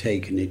Olivetti had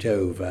taken it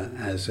over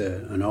as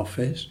an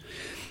office.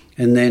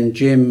 And then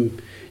Jim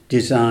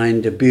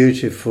designed a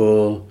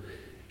beautiful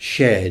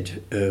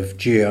shed of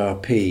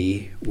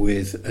GRP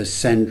with a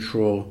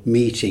central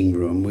meeting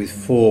room with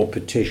 4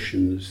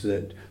 partitions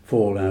that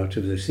fall out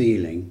of the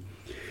ceiling.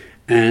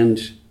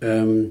 And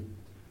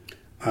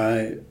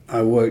I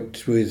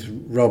worked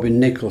with Robin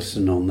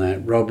Nicholson on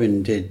that.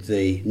 Robin did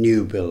the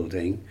new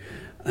building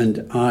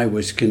and I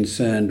was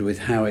concerned with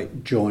how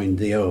it joined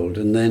the old.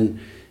 And then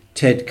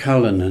Ted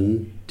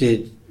Cullinan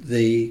did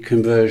the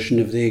conversion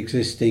of the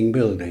existing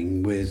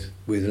building with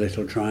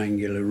little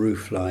triangular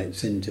roof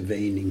lights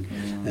intervening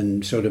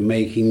and sort of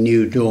making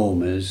new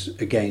dormers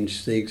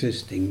against the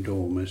existing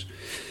dormers.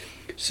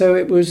 So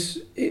it was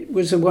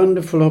a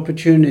wonderful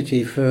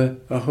opportunity for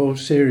a whole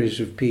series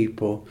of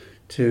people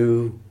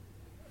to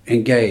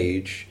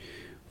engage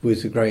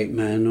with the great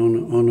man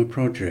on a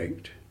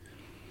project.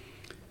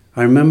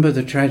 I remember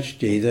the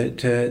tragedy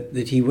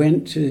that he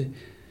went to.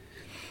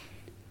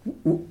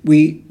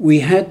 We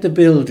had the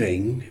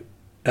building.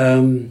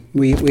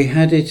 We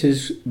had it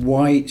as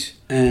white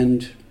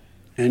and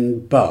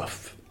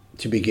buff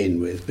to begin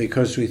with,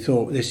 because we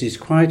thought this is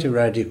quite a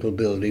radical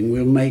building.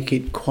 We'll make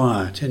it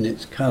quiet in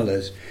its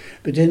colours.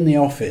 But in the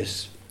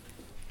office,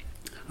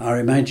 our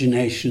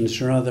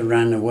imaginations rather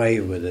ran away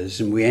with us,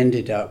 and we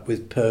ended up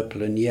with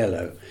purple and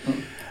yellow,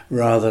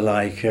 rather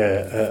like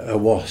a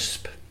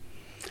wasp.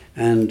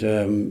 And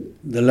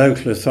the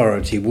local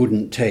authority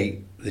wouldn't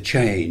take the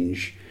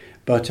change.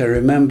 But I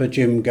remember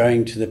Jim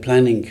going to the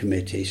planning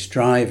committee,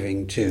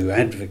 striving to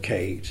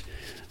advocate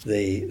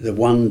the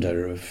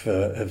wonder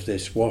of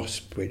this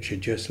wasp which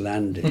had just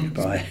landed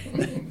by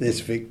this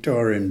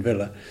Victorian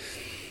villa,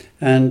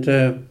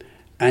 and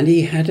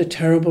he had a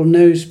terrible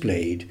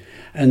nosebleed,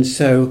 and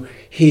so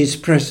his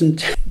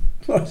presentation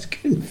was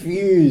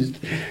confused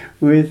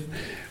with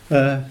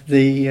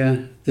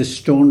the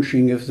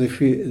staunching of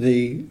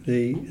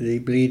the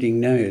bleeding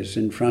nose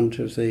in front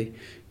of the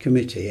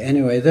committee.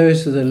 Anyway,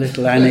 those are the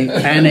little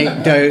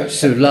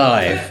anecdotes of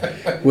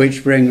life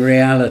which bring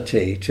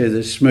reality to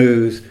the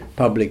smooth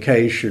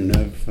publication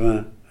of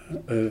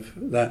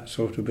that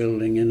sort of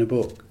building in a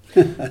book.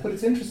 But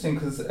it's interesting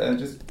because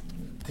just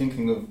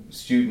thinking of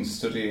students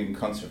studying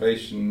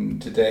conservation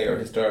today or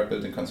historic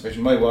building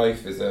conservation, my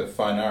wife is a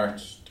fine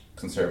art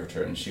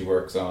conservator and she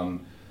works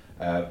on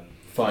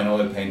fine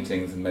oil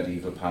paintings and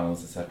medieval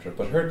panels, etc.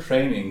 But her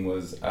training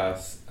was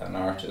as an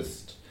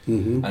artist,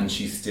 and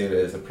she still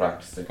is a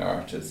practicing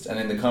artist. And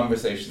in the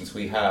conversations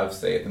we have,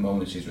 say at the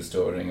moment she's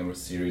restoring a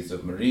series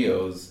of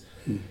Murillos,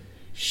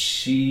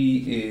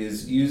 she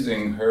is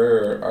using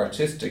her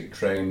artistic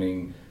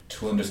training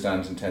to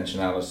understand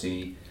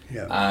intentionality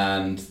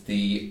and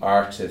the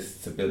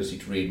artist's ability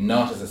to read,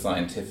 not as a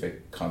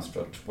scientific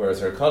construct,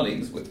 whereas her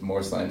colleagues with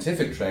more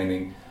scientific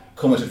training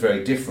come at it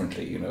very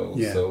differently, you know.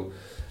 So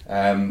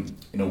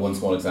one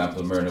small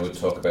example, Myrna would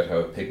talk about how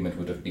a pigment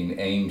would have been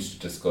aimed to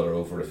discolour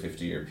over a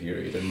 50-year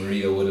period, and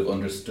Murillo would have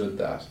understood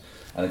that.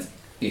 And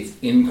it's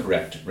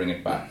incorrect to bring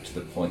it back to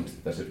the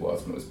point that it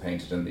was when it was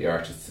painted, and the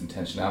artist's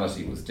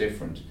intentionality was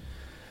different.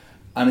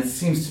 And it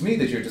seems to me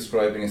that you're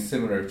describing a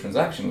similar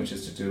transaction, which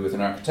is to do with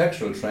an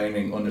architectural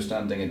training,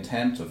 understanding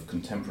intent of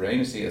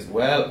contemporaneity as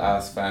well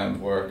as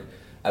found work,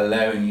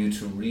 allowing you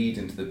to read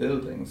into the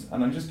buildings.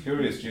 And I'm just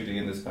curious, Judy,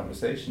 in this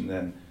conversation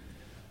then,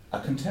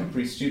 a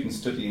contemporary student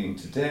studying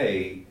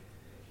today,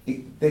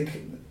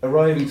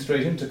 arriving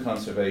straight into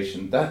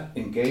conservation, that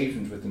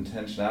engagement with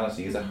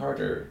intentionality is a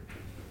harder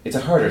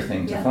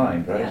thing to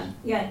find, right?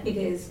 Yeah, it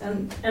is.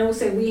 And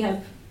also we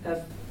have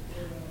a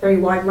very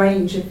wide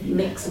range of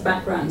mix of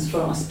backgrounds for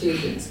our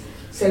students.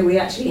 So we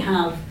actually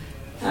have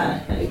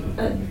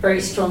a very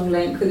strong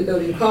link with the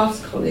Building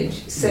Crafts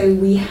College. So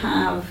we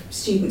have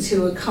students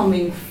who are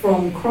coming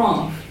from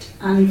craft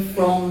and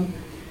from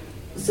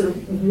sort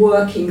of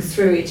working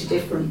through it a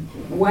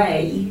different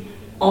way,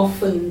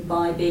 often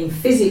by being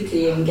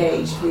physically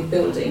engaged with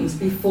buildings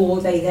before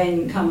they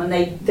then come, and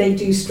they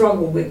do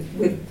struggle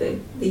with the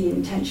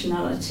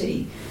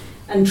intentionality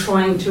and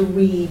trying to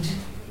read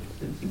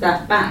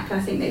that back. I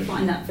think they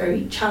find that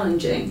very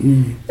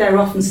challenging. They're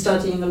often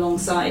studying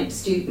alongside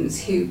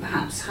students who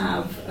perhaps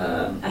have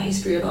a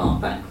history of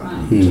art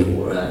background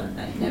or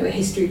a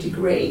history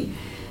degree,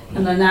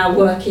 and are now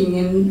working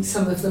in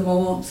some of the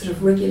more sort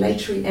of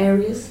regulatory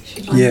areas,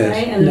 should I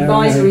say, and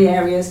advisory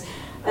areas.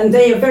 And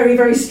they are very,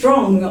 very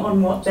strong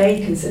on what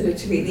they consider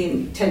to be the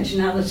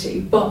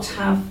intentionality, but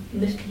have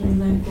little or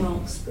no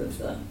grasp of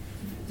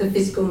the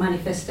physical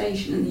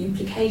manifestation and the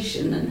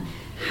implication and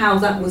how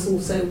that was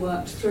also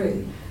worked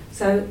through.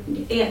 So,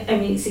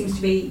 it seems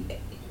to be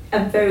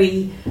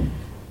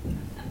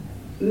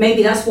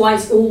maybe that's why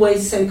it's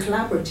always so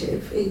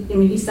collaborative.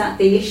 Is that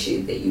the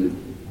issue, that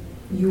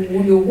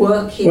you're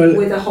working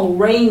with a whole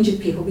range of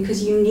people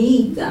because you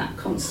need that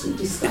constant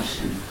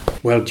discussion?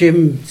 Well,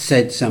 Jim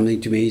said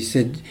something to me. He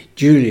said,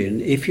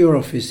 Julian, if your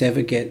office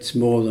ever gets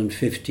more than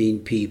 15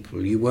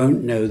 people, you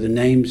won't know the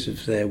names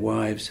of their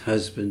wives,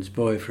 husbands,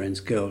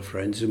 boyfriends,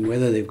 girlfriends, and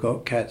whether they've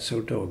got cats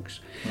or dogs.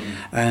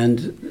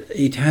 And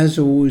it has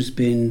always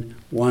been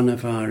one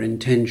of our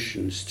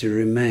intentions to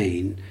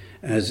remain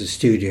as a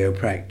studio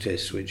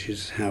practice, which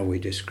is how we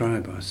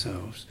describe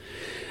ourselves.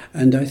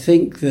 And I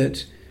think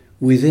that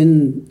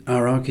within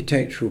our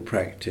architectural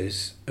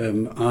practice,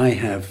 I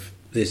have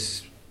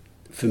this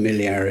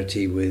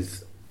familiarity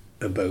with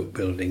a boat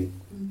building,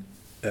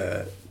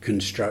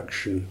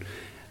 construction,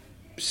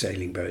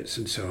 sailing boats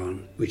and so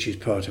on, which is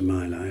part of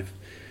my life.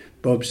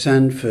 Bob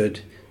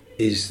Sanford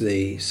is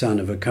the son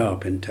of a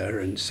carpenter,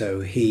 and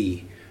so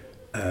he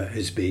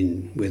has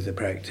been with the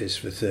practice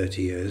for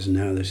 30 years, and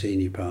now the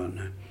senior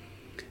partner.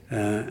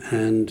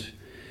 And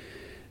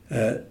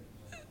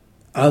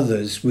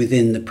others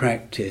within the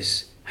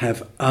practice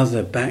have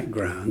other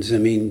backgrounds. I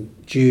mean,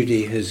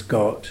 Judy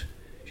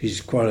she's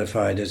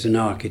qualified as an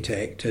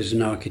architect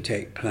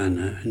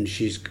planner, and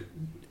she's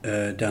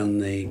done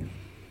the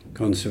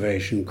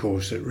conservation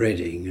course at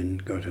Reading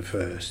and got a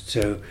first.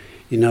 So,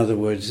 in other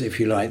words,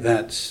 if you like,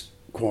 that's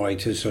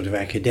quite a sort of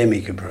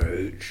academic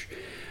approach.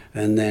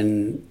 And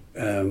then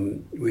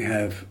we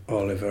have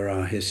Oliver,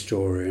 our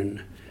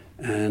historian,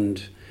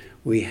 and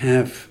we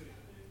have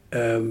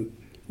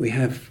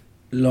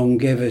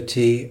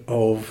longevity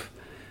of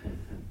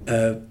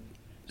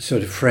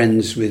sort of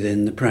friends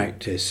within the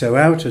practice. So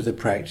out of the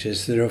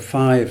practice, there are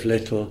 5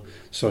 little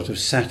sort of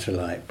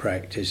satellite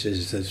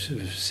practices that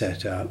sort of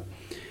set up.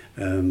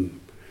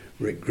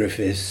 Rick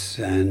Griffiths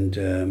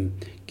and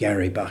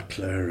Gary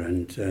Butler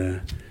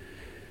and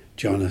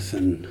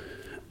Jonathan.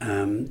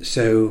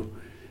 So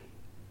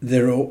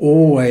there are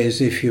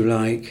always, if you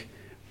like,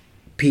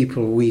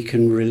 people we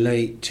can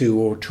relate to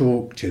or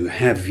talk to.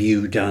 Have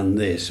you done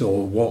this?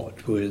 Or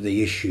what were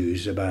the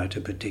issues about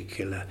a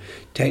particular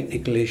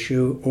technical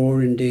issue,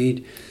 or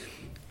indeed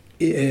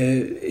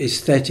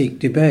aesthetic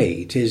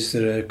debate? Is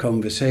there a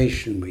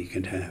conversation we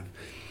could have?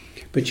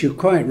 But you're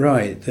quite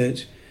right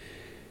that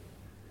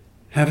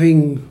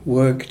having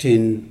worked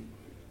in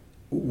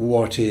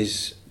what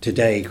is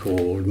today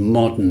called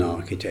modern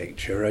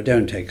architecture, I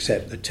don't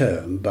accept the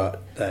term,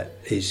 but that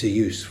is a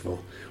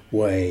useful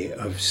way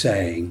of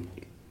saying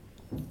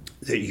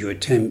that you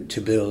attempt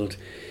to build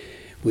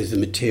with the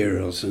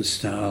materials and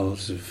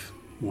styles of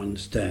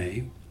one's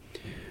day.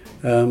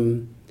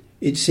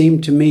 It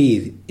seemed to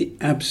me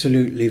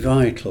absolutely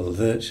vital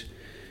that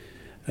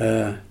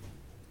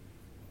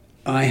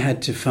I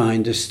had to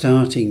find a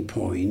starting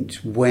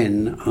point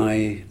when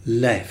I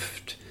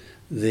left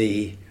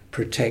the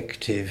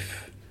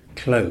protective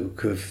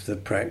cloak of the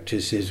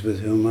practices with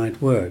whom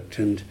I'd worked,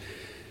 and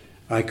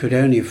I could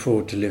only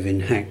afford to live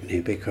in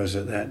Hackney because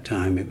at that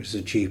time it was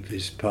the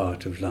cheapest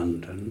part of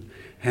London.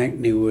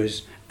 Hackney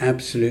was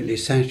absolutely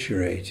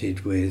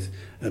saturated with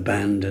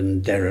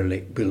abandoned,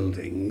 derelict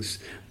buildings,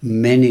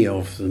 many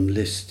of them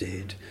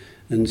listed,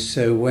 and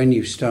so when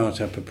you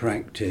start up a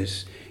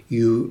practice,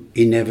 you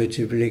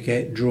inevitably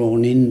get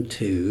drawn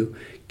into,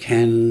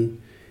 can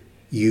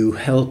you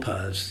help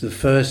us? The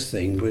first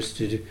thing was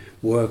to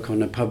work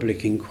on a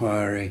public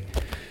inquiry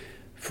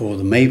for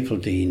the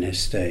Mapledene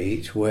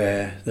estate,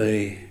 where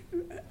the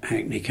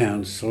Hackney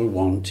Council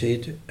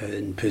wanted,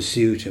 in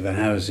pursuit of a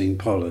housing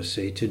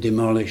policy, to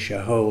demolish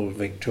a whole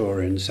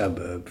Victorian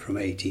suburb from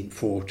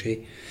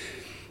 1840.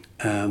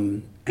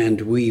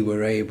 And we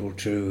were able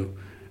to,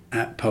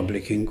 at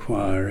public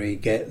inquiry,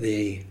 get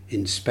the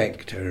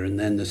inspector and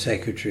then the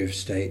Secretary of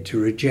State to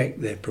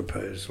reject their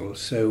proposal.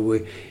 So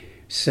we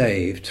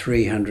saved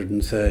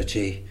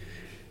 330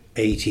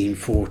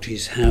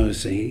 1840s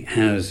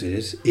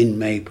houses in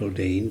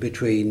Mapledene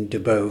between de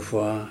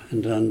Beauvoir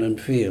and London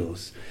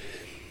Fields.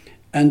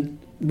 And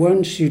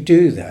once you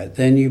do that,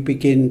 then you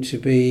begin to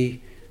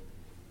be,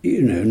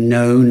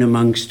 known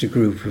amongst a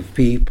group of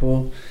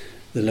people.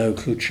 The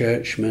local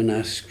churchman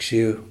asks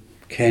you,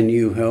 can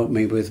you help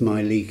me with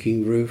my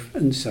leaking roof?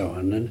 And so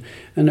on.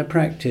 And a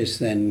practice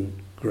then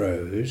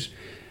grows.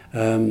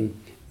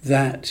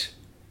 That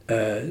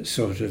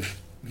sort of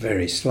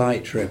very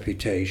slight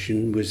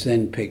reputation was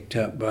then picked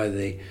up by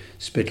the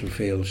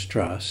Spitalfields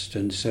Trust,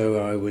 and so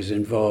I was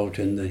involved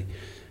in the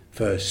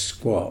first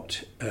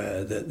squat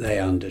that they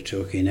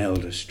undertook in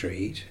Elder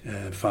Street,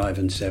 5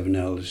 and 7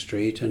 Elder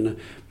Street, and I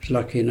was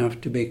lucky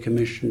enough to be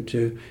commissioned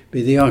to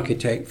be the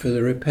architect for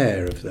the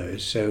repair of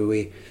those. So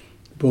we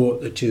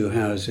bought the two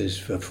houses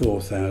for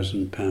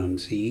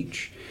 £4,000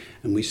 each,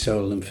 and we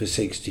sold them for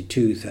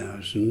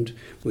 £62,000,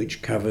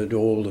 which covered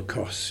all the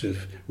costs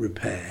of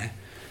repair.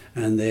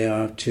 And they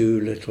are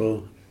two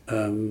little,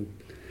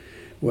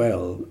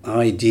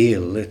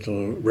 ideal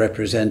little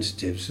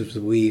representatives of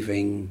the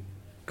weaving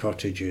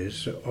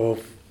cottages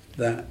of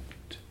that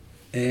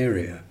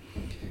area.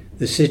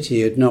 The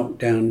city had knocked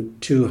down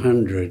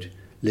 200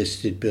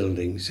 listed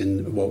buildings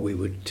in what we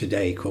would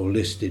today call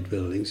listed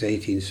buildings,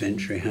 18th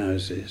century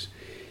houses,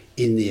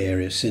 in the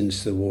area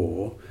since the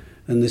war.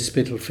 And the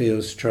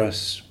Spitalfields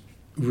Trust's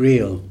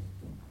real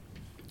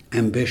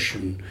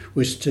ambition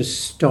was to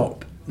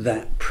stop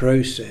that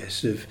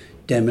process of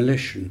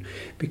demolition,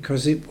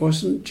 because it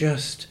wasn't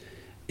just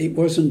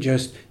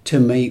to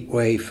make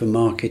way for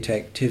market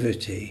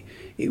activity.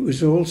 It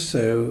was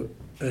also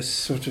a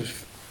sort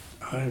of,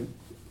 I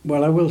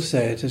will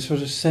say it, a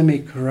sort of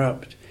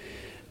semi-corrupt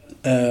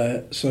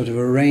sort of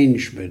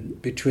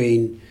arrangement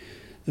between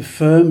the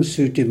firms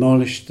who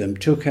demolished them,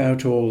 took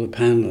out all the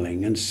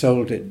panelling and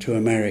sold it to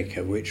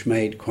America, which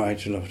made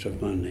quite a lot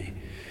of money.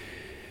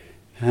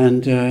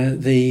 And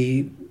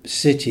the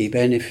city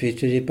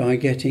benefited by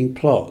getting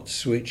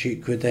plots which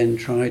it could then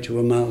try to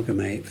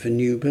amalgamate for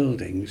new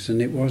buildings,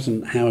 and it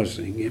wasn't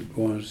housing, it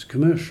was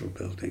commercial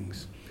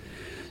buildings.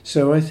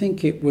 So I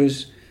think it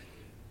was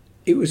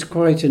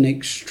quite an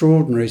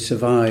extraordinary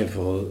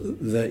survival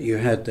that you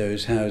had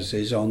those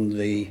houses on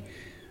the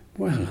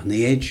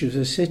edge of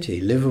the city,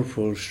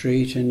 Liverpool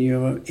Street, and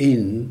you're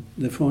in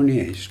the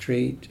Fournier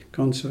Street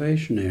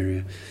conservation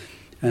area.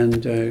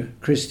 And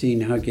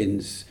Christine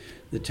Huggins,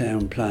 the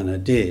town planner,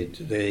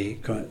 did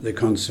the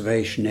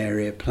conservation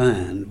area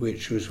plan,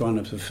 which was one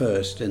of the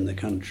first in the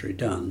country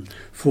done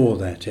for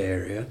that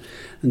area.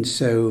 And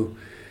so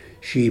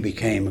she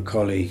became a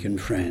colleague and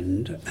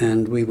friend,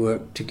 and we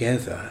worked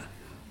together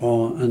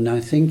and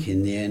I think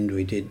in the end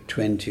we did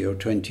 20 or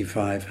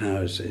 25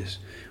 houses.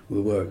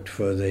 We worked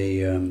for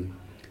the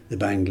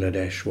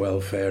Bangladesh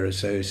Welfare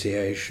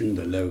Association,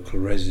 the local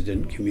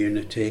resident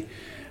community.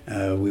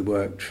 We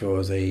worked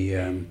for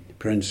the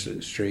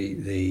Princelet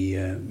Street,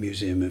 the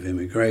Museum of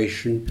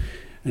Immigration,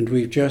 and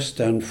we've just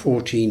done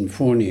 14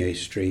 Fournier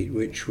Street,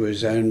 which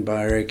was owned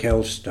by Eric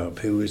Elstop,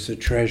 who was the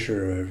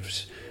treasurer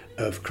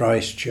of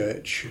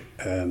Christchurch,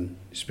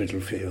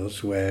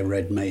 Spitalfields, where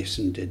Red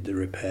Mason did the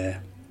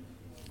repair.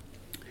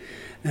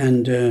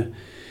 And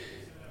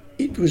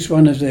it was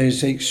one of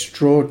those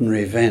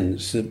extraordinary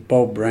events that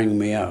Bob rang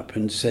me up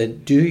and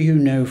said, "Do you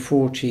know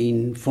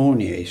 14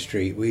 Fournier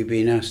Street? We've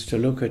been asked to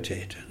look at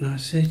it." And I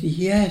said,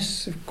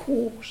 "Yes, of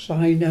course,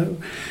 I know."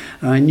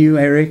 I knew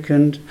Eric,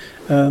 and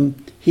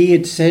he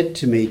had said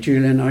to me,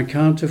 "Julian, I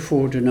can't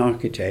afford an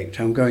architect.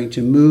 I'm going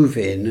to move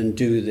in and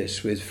do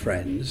this with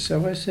friends."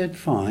 So I said,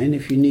 "Fine,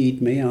 if you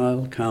need me,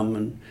 I'll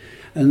come."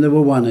 And there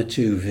were one or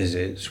two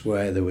visits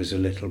where there was a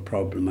little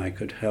problem I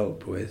could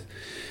help with.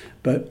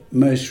 But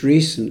most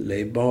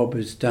recently, Bob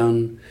has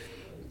done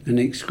an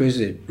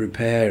exquisite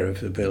repair of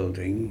the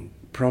building,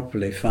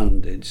 properly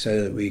funded,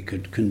 so that we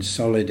could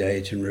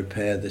consolidate and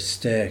repair the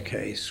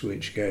staircase,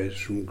 which goes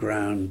from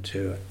ground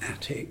to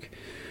attic,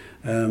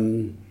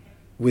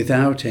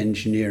 without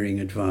engineering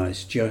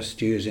advice,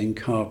 just using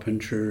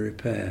carpentry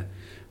repair.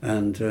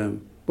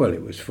 And,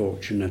 it was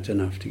fortunate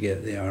enough to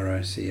get the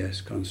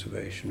RICS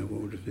Conservation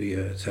Award of the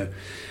Year. So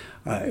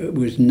it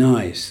was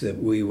nice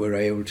that we were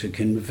able to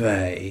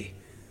convey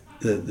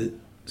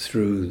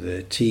through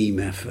the team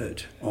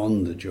effort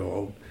on the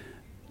job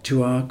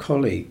to our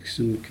colleagues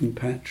and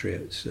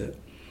compatriots that,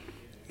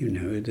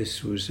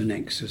 this was an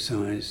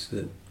exercise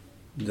that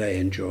they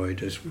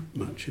enjoyed as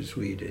much as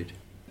we did.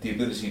 The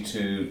ability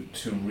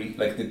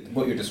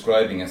what you're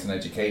describing as an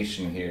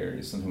education here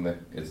is something that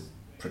is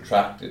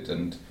protracted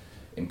and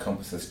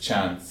encompasses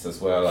chance as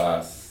well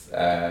as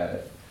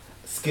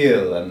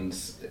skill and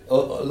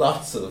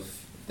lots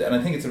of. And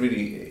I think it's a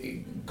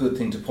really good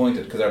thing to point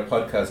at, because our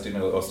podcast,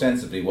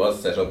 ostensibly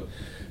was set up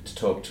to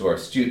talk to our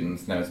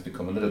students. Now it's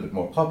become a little bit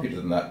more popular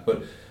than that.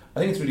 But I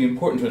think it's really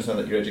important to understand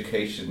that your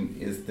education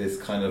is this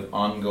kind of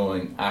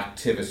ongoing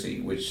activity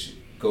which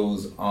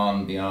goes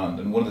on beyond.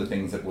 And one of the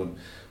things that we'll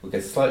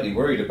get slightly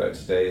worried about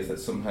today is that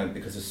sometimes,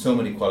 because there's so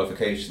many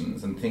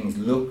qualifications and things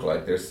look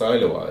like they're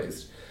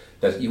siloized,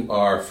 that you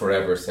are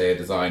forever, say, a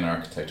design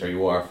architect, or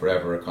you are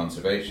forever a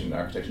conservation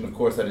architect. And of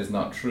course that is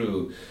not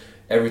true.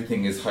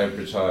 Everything is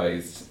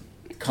hybridized.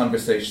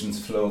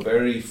 Conversations flow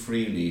very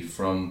freely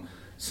from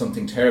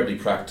something terribly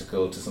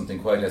practical to something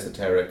quite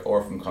esoteric,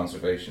 or from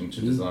conservation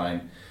to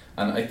design.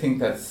 And I think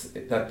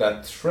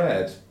that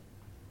thread,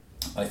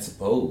 I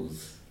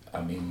suppose,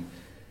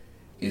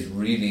 is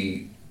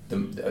really the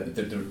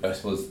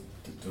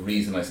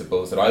reason, I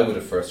suppose, that I would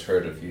have first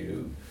heard of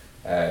you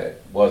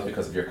was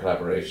because of your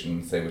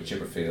collaboration, say, with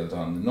Chipperfield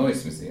on the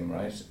Noise Museum,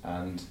 right?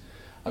 And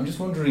I'm just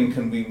wondering,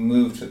 can we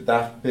move to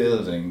that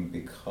building,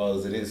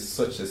 because it is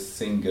such a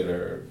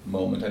singular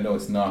moment. I know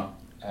it's not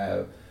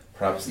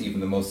perhaps even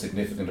the most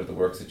significant of the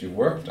works that you've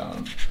worked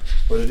on,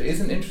 but it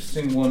is an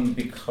interesting one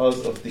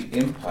because of the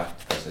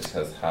impact that it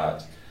has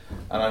had.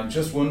 And I'm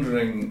just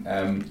wondering,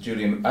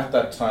 Julian, at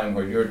that time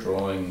where you're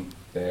drawing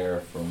there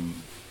from,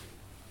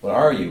 what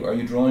are you? Are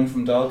you drawing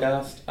from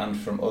Dalgast and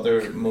from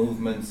other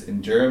movements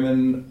in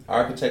German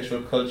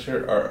architectural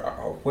culture,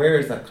 or where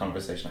is that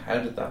conversation? How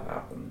did that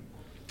happen?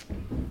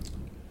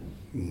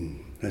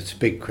 That's a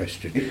big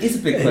question. It is a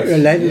big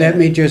question. Let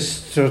me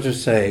just sort of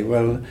say,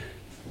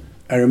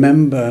 I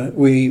remember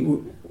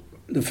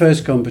the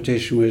first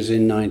competition was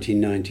in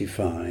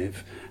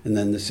 1995, and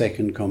then the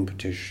second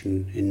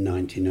competition in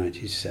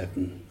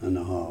 1997 and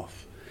a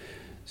half.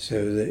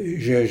 So the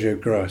Giorgio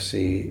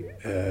Grossi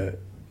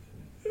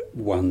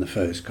won the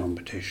first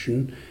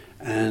competition,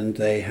 and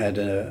they had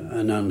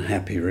an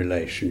unhappy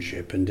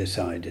relationship and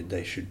decided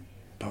they should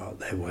part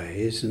their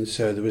ways, and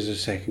so there was a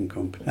second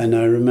competition. And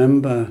I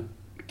remember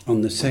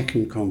on the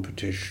second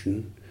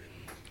competition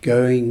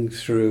going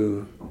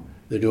through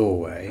the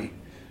doorway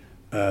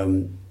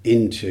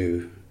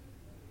into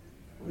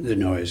the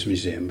Noise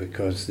Museum,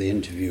 because the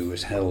interview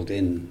was held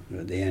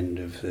at the end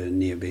of the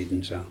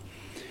Neobiedensaal.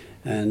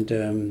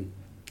 And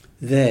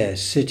there,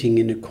 sitting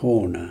in a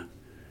corner,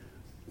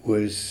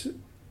 was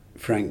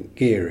Frank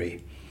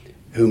Gehry,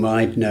 whom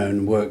I'd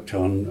known worked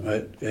on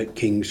at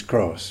King's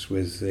Cross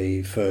with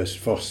the first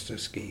Foster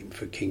scheme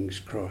for King's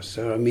Cross.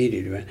 So I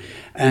immediately went.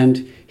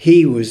 And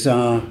he was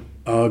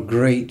our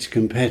great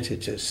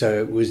competitor. So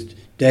it was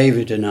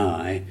David and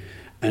I,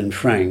 and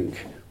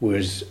Frank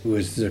was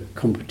the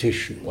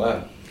competition.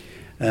 Wow.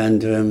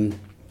 And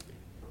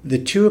the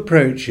two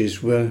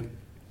approaches were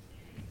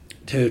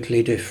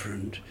totally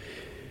different.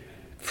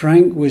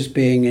 Frank was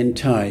being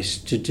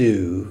enticed to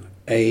do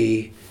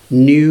a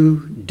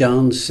new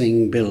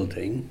dancing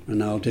building,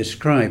 and I'll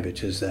describe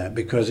it as that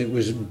because it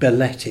was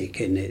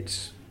balletic in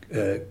its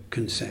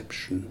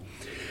conception,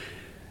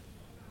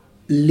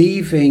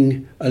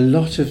 leaving a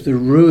lot of the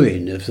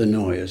ruin of the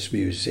Neues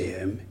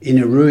Museum in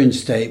a ruined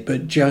state,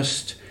 but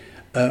just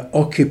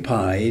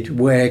occupied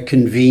where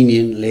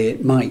conveniently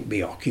it might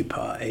be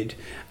occupied,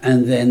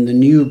 and then the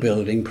new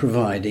building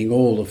providing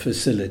all the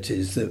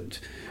facilities that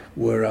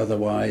were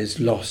otherwise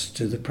lost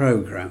to the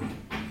programme.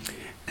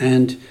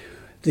 And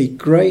the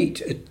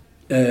great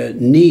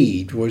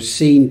need was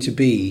seen to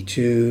be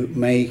to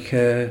make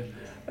a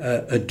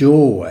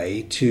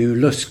doorway to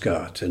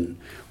Lustgarten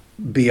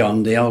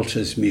beyond the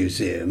Alters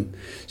Museum,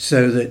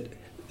 so that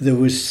there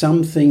was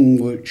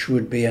something which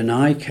would be an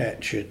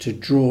eye-catcher to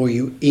draw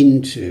you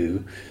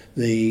into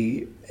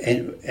the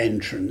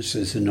entrance,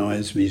 as the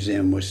Neues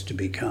Museum was to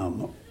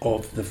become,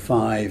 of the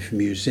 5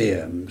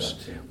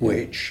 museums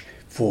which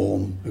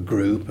form a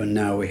group, and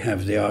now we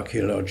have the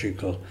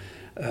archaeological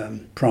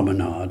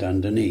promenade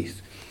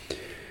underneath.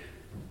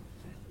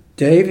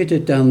 David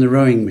had done the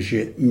Rowing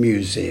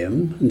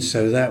Museum, and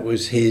so that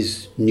was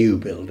his new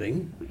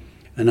building,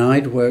 and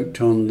I'd worked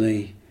on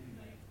the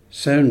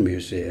Soane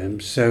Museum,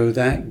 so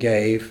that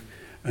gave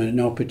an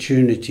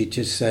opportunity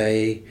to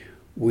say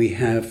we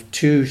have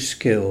 2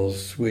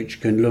 skills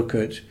which can look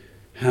at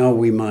how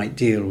we might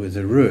deal with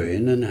the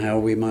ruin and how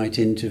we might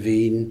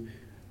intervene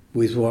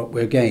with what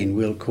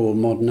we'll call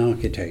modern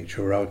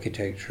architecture or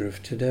architecture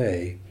of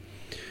today.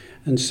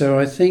 And so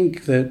I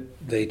think that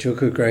they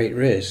took a great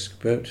risk,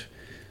 but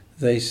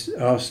they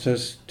asked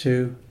us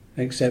to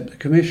accept the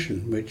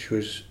commission, which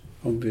was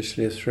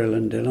obviously a thrill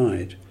and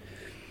delight.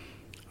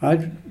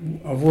 I've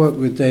worked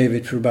with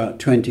David for about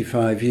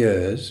 25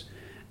 years,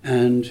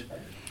 and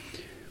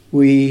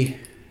we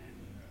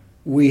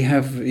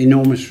have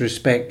enormous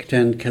respect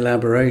and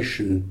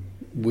collaboration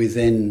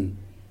within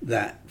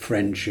that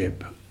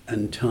friendship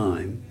and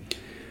time.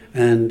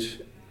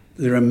 And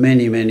there are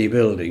many, many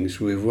buildings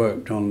we've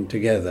worked on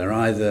together,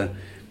 either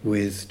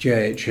with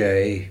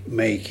JHA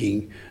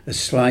making a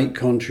slight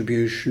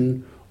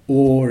contribution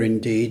or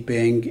indeed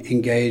being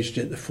engaged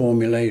at the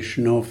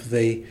formulation of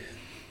the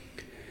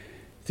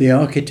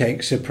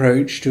architect's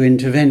approach to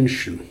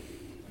intervention.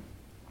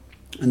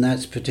 And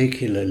that's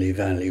particularly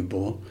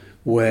valuable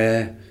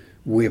where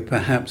we're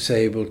perhaps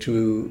able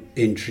to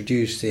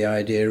introduce the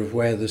idea of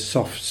where the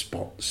soft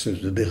spots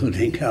of the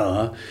building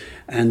are,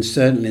 and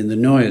certainly in the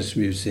Neues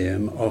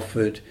Museum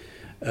offered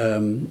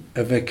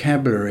a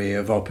vocabulary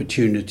of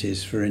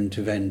opportunities for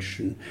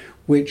intervention,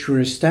 which were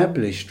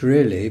established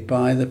really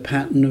by the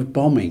pattern of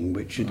bombing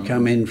which had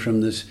come in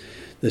from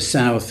the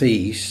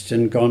southeast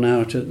and gone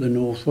out at the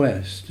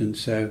northwest. And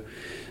so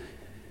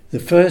the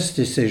first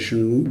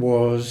decision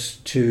was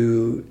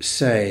to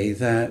say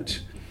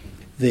that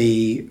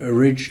the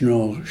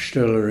original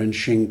Stüller and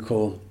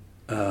Schinkel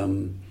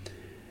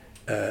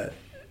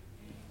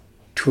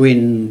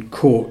twin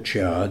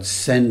courtyard,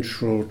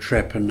 central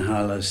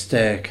Treppenhalle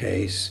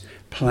staircase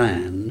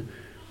plan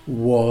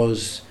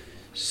was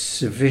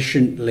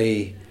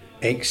sufficiently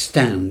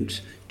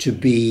extant to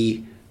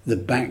be the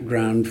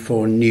background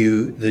for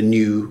the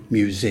new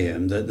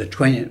museum, that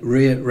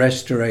the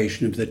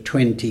restoration of the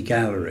 20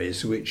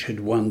 galleries which had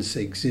once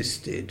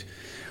existed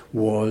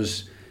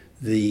was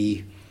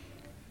the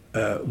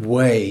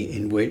way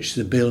in which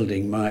the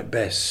building might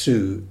best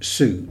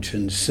suit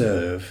and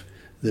serve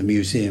the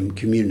museum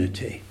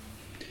community.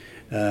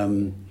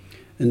 And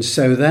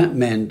so that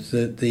meant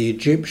that the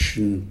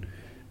Egyptian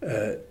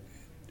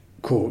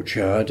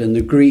courtyard and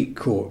the Greek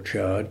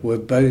courtyard were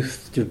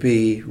both to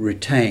be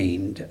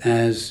retained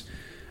as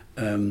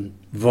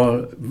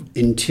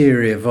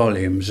interior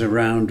volumes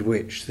around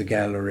which the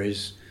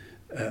galleries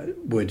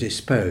were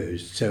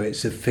disposed. So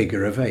it's a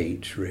figure of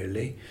 8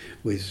 really,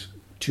 with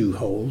 2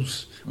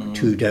 holes,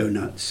 2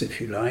 donuts if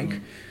you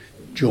like,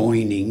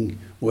 joining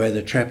where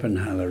the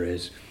Treppenhalle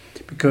is.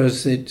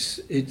 Because it's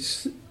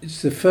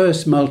the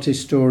first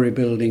multi-story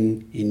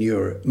building in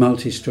Europe,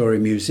 multi-story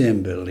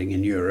museum building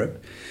in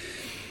Europe,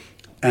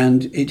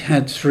 and it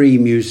had 3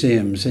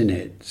 museums in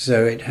it.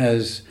 So it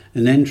has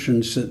an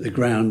entrance at the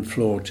ground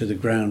floor to the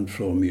ground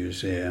floor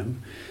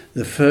museum.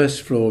 The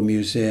first floor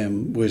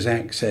museum was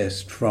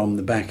accessed from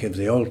the back of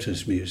the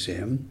Altars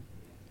Museum,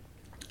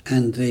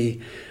 and the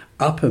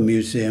upper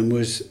museum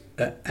was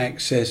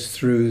accessed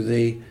through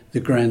the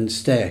grand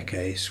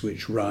staircase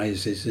which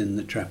rises in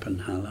the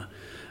Treppenhalle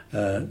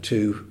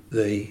to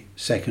the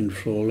second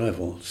floor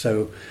level.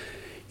 So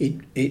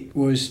it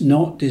was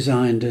not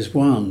designed as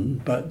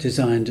 1 but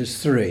designed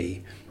as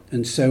 3,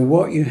 and so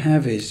what you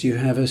have is you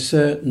have a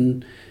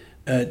certain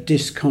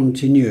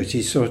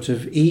discontinuity, sort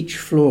of each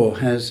floor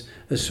has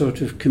a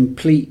sort of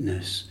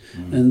completeness,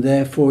 and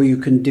therefore you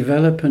can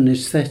develop an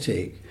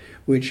aesthetic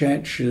which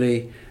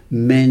actually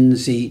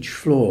mends each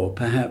floor,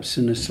 perhaps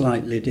in a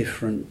slightly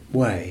different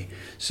way.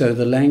 So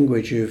the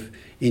language of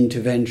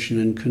intervention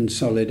and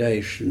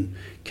consolidation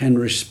can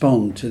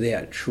respond to the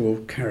actual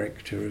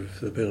character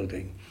of the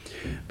building.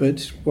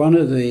 But one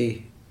of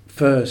the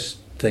first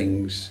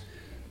things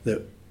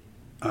that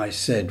I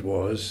said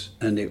was,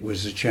 and it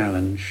was a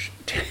challenge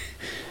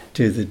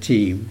to the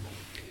team,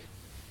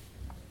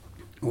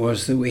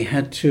 was that we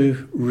had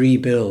to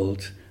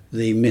rebuild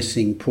the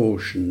missing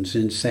portions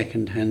in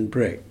second-hand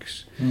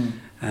bricks.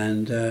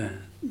 And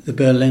the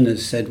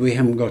Berliners said, we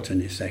haven't got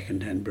any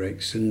second-hand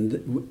bricks,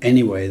 and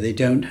anyway, they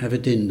don't have a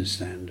DIN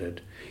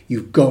standard.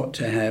 You've got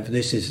to have,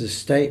 this is a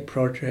state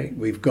project,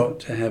 we've got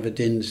to have a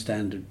DIN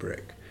standard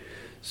brick.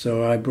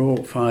 So I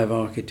brought 5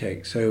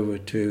 architects over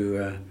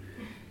to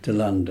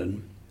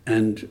London,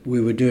 and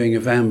we were doing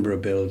a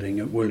Vanbrugh building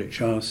at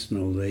Woolwich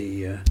Arsenal,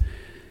 the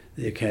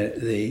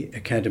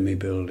academy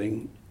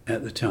building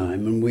at the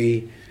time, and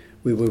we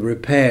were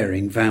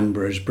repairing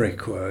Vanbrugh's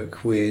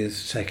brickwork with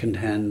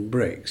second-hand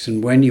bricks.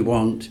 And when you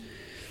want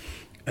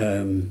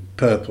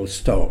purple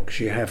stocks,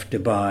 you have to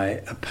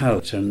buy a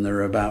pallet, and there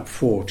are about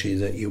 40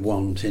 that you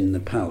want in the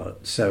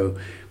pallet. So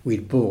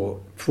we'd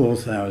bought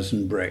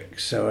 4,000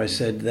 bricks. So I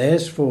said,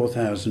 there's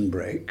 4,000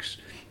 bricks.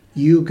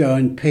 You go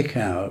and pick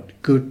out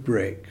good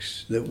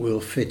bricks that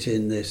will fit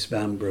in this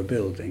Vanbrugh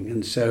building.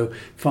 And so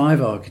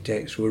 5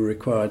 architects were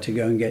required to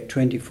go and get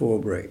 24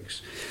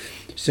 bricks.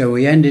 So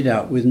we ended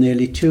up with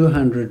nearly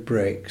 200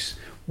 bricks,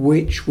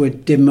 which were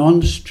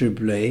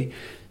demonstrably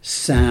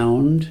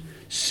sound,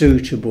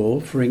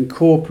 suitable for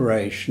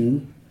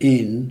incorporation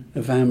in a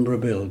Vanbrugh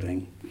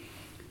building.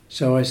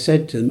 So I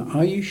said to them,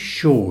 are you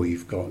sure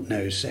you've got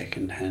no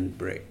second-hand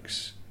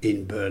bricks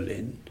in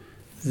Berlin?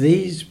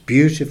 These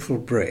beautiful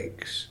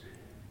bricks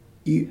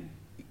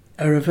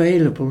are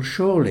available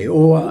surely,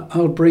 or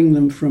I'll bring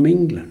them from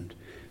England.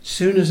 As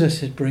soon as I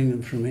said bring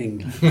them from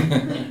England,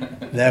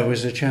 there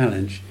was a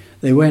challenge.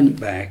 They went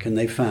back and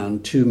they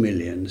found 2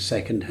 million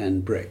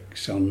second-hand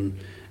bricks on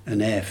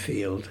an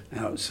airfield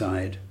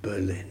outside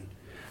Berlin.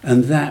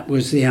 And that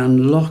was the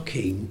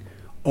unlocking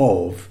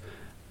of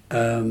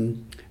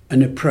an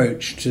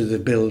approach to the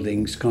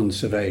building's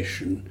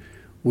conservation,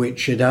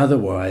 which had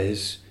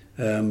otherwise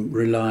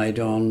relied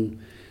on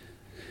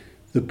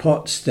the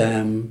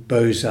Potsdam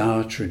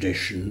Beaux-Arts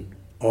tradition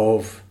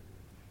of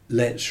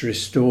let's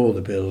restore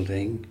the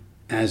building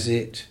as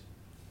it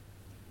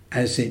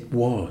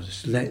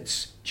was.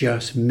 Let's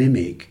just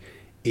mimic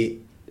it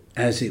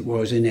as it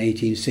was in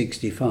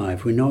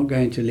 1865. We're not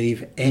going to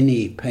leave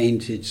any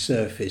painted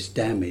surface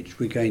damaged.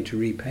 We're going to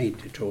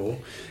repaint it all,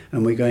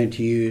 and we're going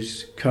to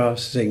use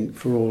cast zinc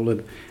for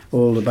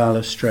all the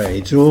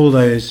balustrades. All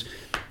those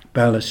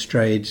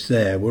balustrades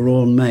there were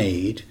all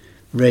made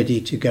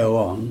ready to go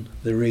on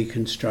the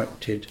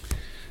reconstructed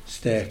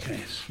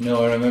staircase.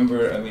 No, I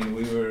remember. I mean,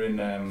 we were in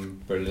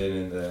Berlin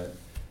in the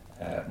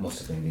must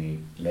have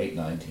been the late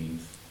 90s.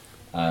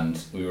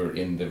 And we were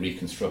in the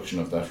reconstruction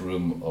of that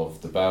room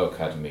of the Bau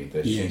Academy,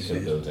 the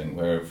Schinkel building,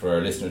 where, for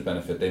our listeners'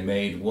 benefit, they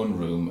made one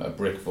room, a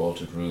brick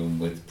vaulted room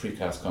with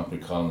precast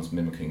concrete columns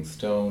mimicking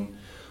stone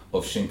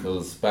of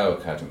Schinkel's Bau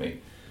Academy.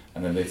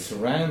 And then they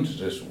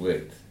surrounded it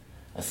with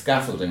a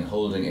scaffolding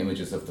holding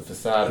images of the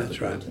facade of the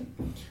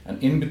building.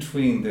 And in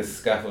between this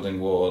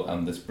scaffolding wall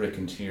and this brick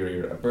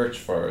interior, a birch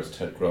forest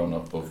had grown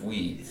up of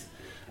weeds.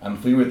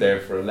 And we were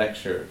there for a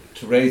lecture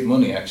to raise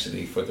money,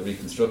 actually, for the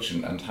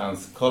reconstruction, and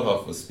Hans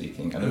Kohlhoff was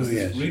speaking. And it was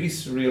this really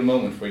surreal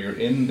moment where you're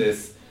in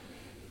this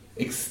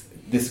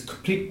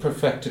complete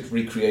perfected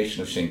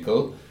recreation of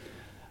Schinkel.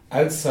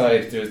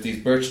 Outside, there's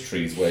these birch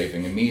trees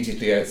waving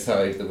immediately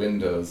outside the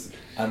windows.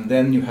 And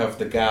then you have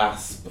the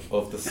gasp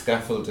of the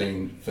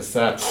scaffolding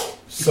facade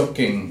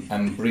sucking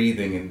and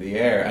breathing in the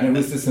air. And it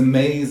was this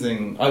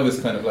amazing... I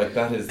was kind of like,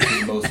 that is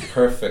the most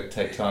perfect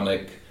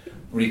tectonic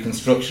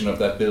reconstruction of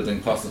that building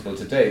possible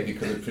today,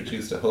 because it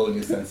produced a whole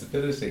new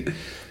sensibility.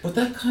 But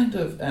that kind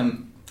of,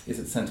 is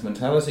it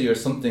sentimentality or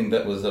something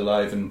that was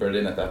alive in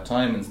Berlin at that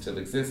time and still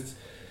exists?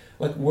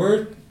 Like,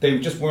 they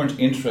just weren't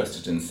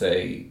interested in,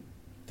 say,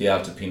 the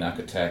Alte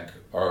Pinakothek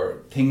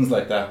or things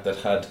like that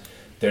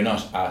they're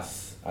not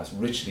as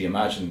richly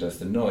imagined as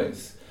the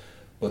Neues,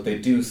 but they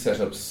do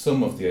set up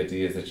some of the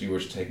ideas that you were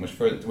to take much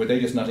further. Were they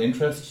just not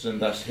interested in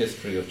that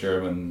history of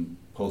German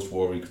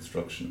post-war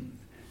reconstruction?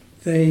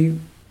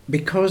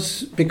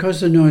 Because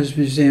the Neues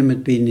Museum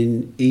had been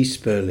in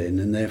East Berlin,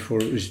 and therefore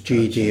it was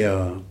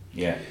GDR.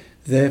 Yeah.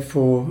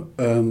 Therefore,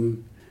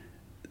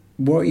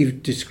 what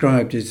you've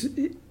described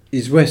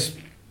is West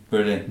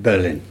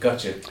Berlin.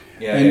 Gotcha.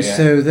 Yeah. And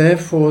so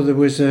therefore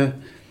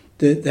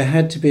there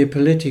had to be a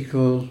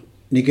political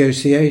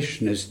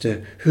negotiation as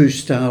to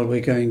whose style we're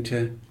going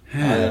to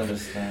have. I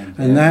understand.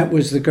 And that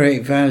was the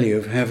great value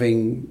of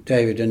having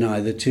David and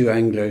I, the two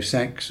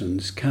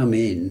Anglo-Saxons, come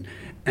in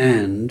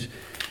and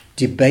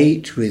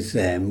debate with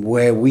them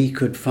where we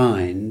could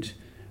find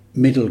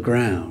middle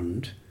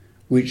ground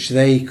which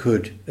they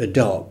could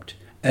adopt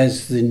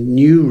as the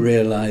new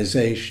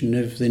realization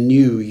of the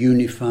new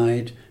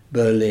unified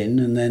Berlin,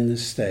 and then the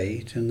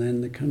state, and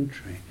then the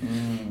country.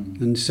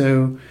 And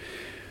so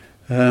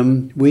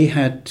we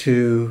had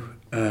to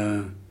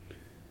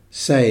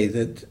say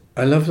that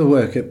I love the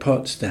work at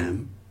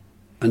Potsdam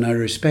and I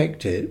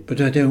respect it, but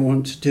I don't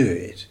want to do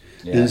it.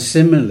 And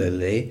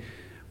similarly,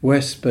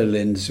 West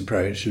Berlin's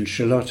approach and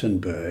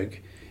Charlottenburg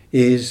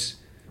is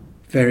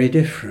very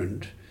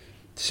different.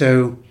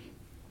 So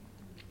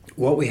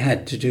what we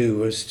had to do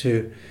was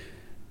to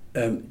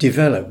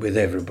develop with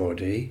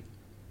everybody,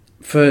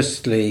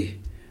 firstly,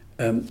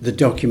 the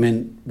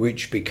document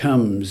which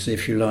becomes,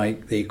 if you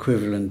like, the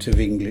equivalent of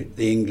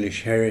the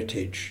English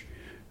heritage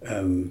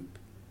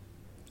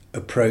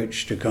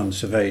approach to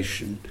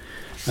conservation.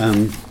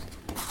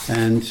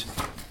 And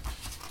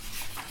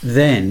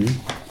then...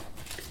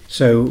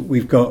 So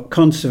we've got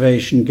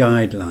conservation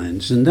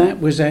guidelines, and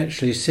that was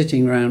actually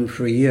sitting around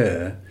for a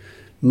year,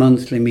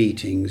 monthly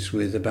meetings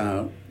with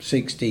about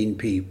 16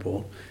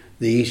 people,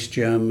 the East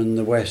German,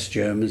 the West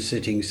German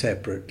sitting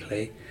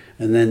separately,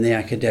 and then the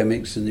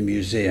academics and the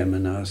museum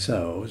and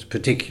ourselves,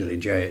 particularly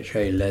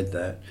JHA led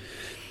that,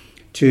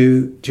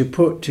 to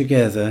put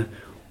together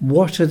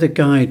what are the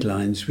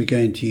guidelines we're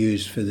going to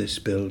use for this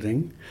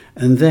building?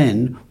 And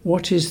then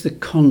what is the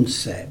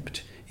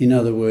concept? In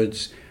other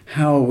words,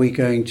 how are we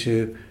going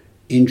to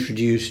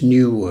introduce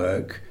new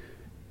work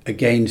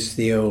against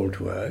the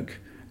old work?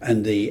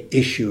 And the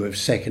issue of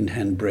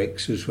second-hand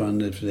bricks was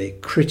one of the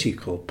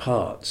critical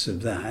parts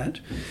of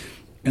that.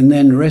 And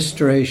then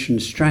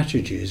restoration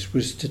strategies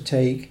was to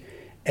take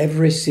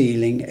every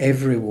ceiling,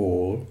 every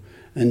wall,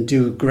 and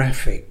do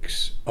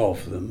graphics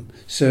of them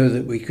so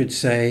that we could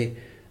say,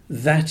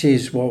 that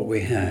is what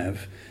we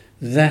have,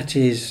 that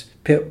is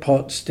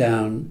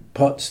Potsdam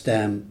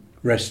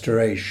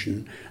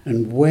restoration,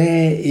 and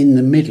where in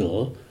the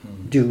middle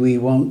do we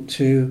want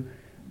to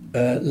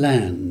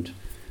land?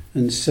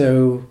 And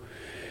so,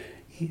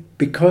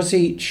 because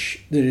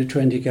there are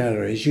 20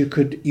 galleries, you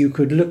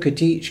could look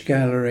at each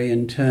gallery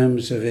in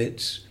terms of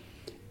its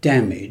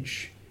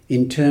damage,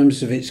 in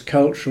terms of its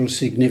cultural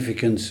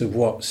significance of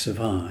what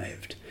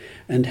survived,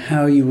 and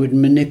how you would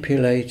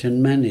manipulate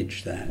and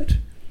manage that.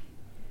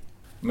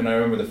 I mean, I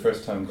remember the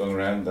first time going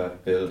around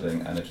that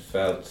building, and it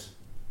felt,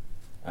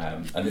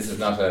 and this is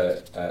not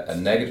a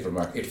negative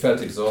remark, it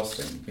felt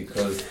exhausting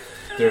because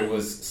there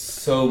was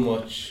so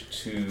much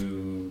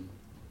to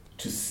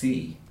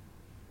see.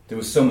 There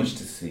was so much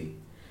to see.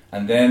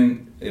 And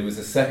then it was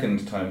the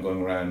second time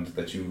going around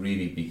that you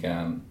really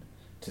began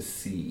to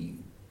see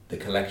the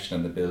collection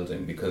and the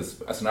building, because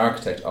as an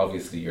architect,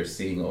 obviously you're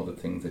seeing all the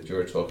things that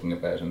you're talking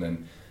about, and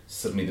then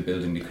suddenly the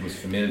building becomes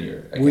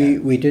familiar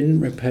again. We didn't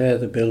repair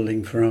the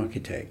building for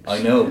architects.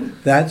 I know.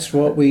 That's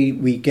what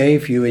we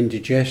gave you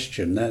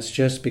indigestion. That's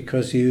just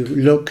because you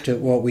looked at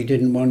what we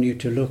didn't want you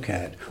to look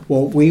at.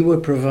 What we were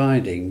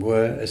providing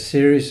were a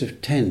series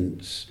of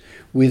tents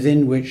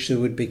within which there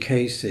would be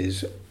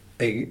cases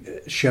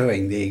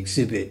showing the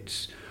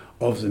exhibits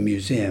of the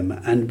museum,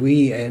 and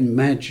we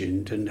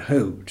imagined and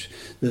hoped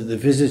that the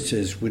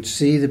visitors would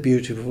see the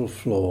beautiful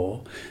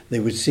floor, they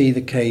would see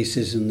the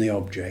cases and the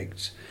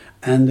objects,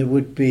 and there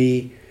would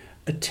be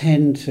a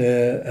tent,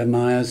 a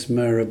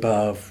miasma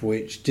above,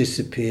 which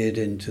disappeared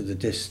into the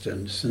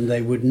distance, and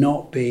they would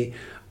not be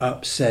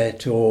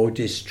upset or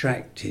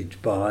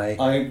distracted by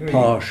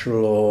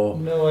partial or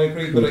No, I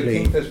agree, complete. But I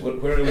think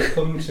that where I was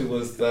coming to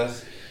was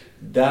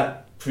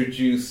that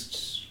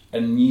produced a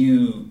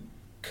new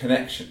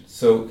connection.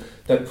 So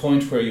that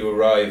point where you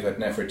arrive at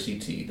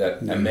Nefertiti,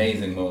 that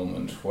amazing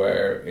moment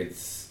where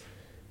it's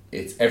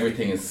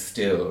everything is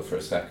still for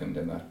a second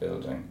in that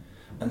building.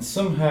 And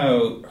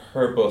somehow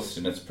her bust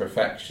in its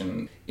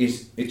perfection,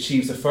 it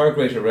achieves a far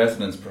greater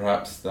resonance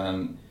perhaps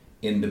than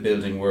in the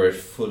building where it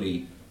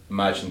fully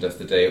imagined as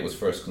the day it was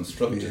first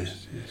constructed.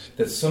 Yes.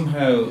 That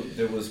somehow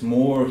there was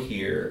more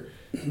here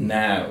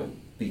now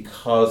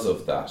because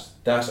of that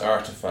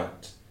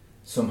artefact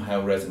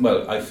somehow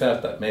well, I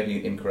felt that,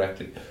 maybe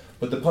incorrectly,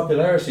 but the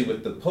popularity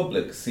with the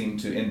public seemed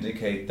to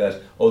indicate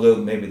that, although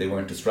maybe they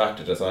weren't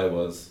distracted as I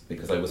was,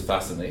 because I was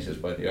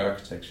fascinated by the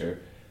architecture,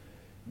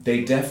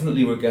 they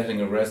definitely were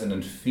getting a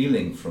resonant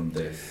feeling from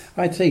this,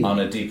 I think, on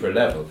a deeper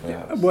level,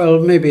 perhaps. Well,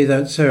 maybe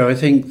that's so. I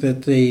think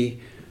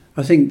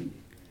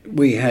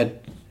we had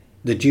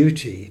the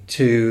duty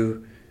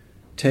to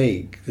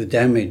take the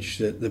damage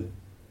that the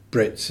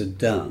Brits had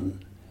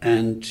done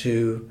and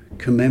to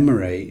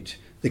commemorate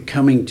the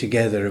coming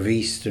together of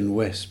East and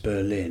West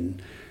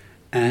Berlin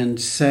and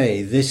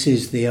say this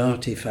is the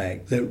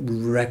artifact that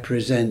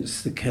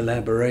represents the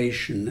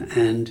collaboration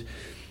and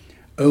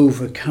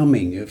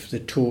overcoming of the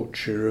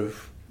torture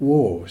of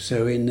war.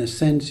 So in a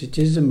sense it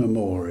is a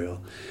memorial.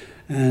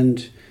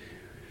 And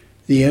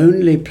the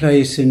only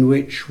place in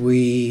which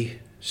we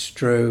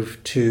strove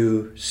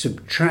to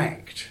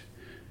subtract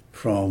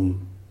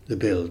from the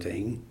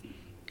building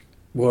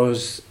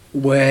was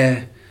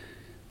where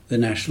the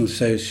National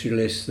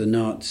Socialists, the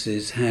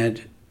Nazis,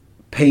 had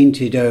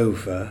painted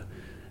over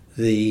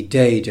the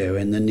dado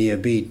in the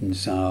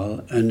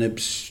Neobedensaal and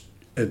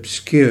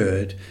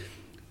obscured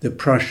the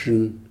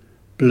Prussian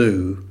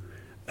blue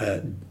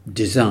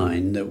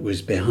design that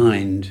was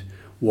behind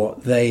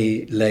what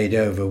they laid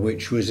over,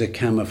 which was a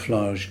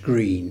camouflage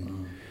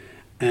green.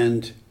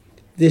 And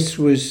this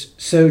was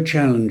so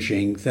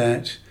challenging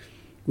that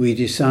we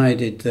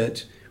decided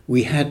that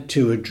we had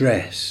to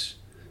address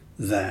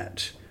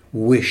that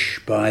wish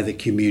by the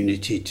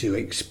community to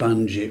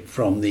expunge it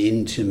from the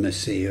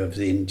intimacy of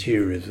the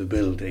interior of the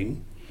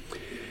building,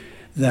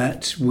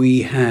 that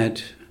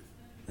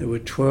there were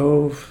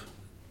 12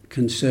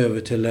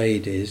 conservator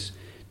ladies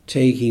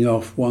taking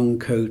off one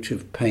coat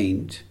of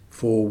paint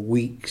for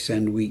weeks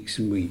and weeks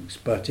and weeks,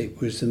 but it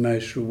was the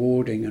most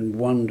rewarding and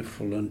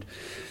wonderful and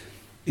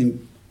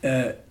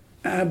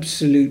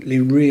absolutely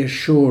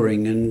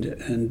reassuring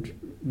and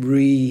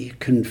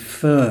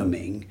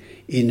reconfirming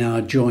in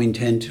our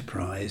joint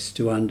enterprise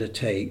to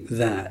undertake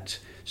that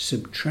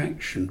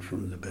subtraction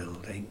from the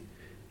building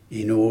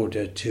in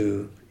order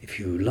to, if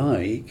you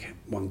like,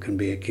 one can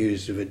be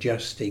accused of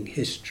adjusting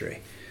history,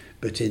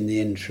 but in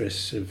the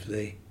interests of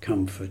the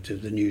comfort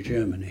of the new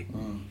Germany.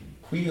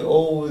 We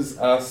always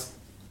ask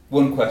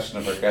one question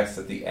of our guests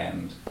at the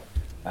end,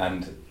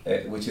 and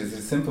which is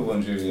a simple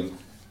one, Julian.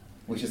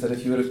 which is that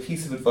if you had a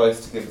piece of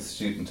advice to give a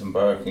student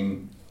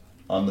embarking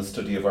on the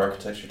study of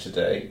architecture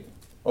today,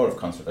 or of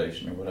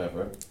conservation or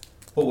whatever,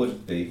 what would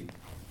it be?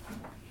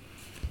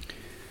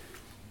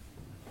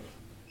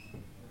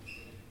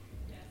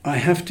 I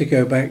have to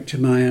go back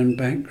to my own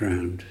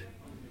background.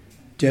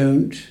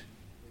 Don't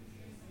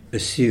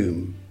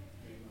assume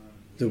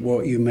that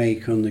what you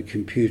make on the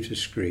computer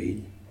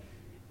screen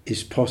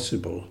is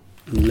possible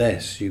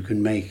unless you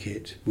can make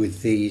it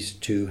with these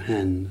two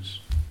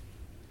hands.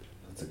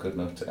 That's a good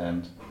note to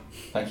end.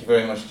 Thank you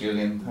very much,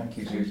 Julian. Thank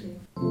you, Judy.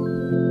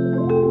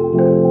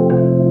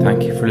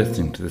 Thank you for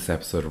listening to this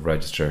episode of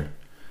Register,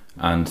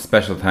 and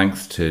special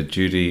thanks to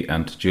Judy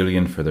and to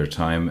Julian for their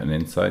time and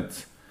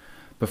insights.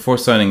 Before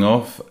signing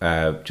off,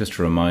 just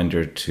a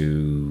reminder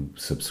to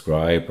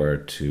subscribe or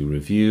to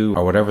review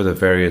or whatever the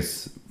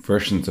various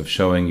versions of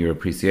showing your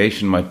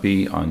appreciation might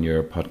be on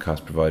your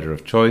podcast provider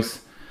of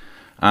choice,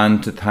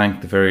 and to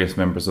thank the various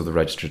members of the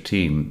Register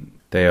team.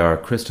 They are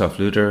Christoph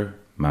Luder,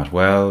 Matt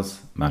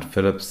Wells, Matt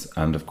Phillips,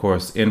 and of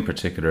course in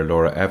particular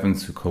Laura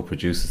Evans, who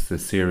co-produces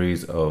this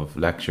series of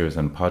lectures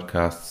and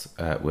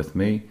podcasts with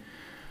me.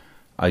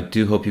 I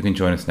do hope you can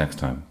join us next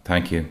time.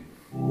 Thank you.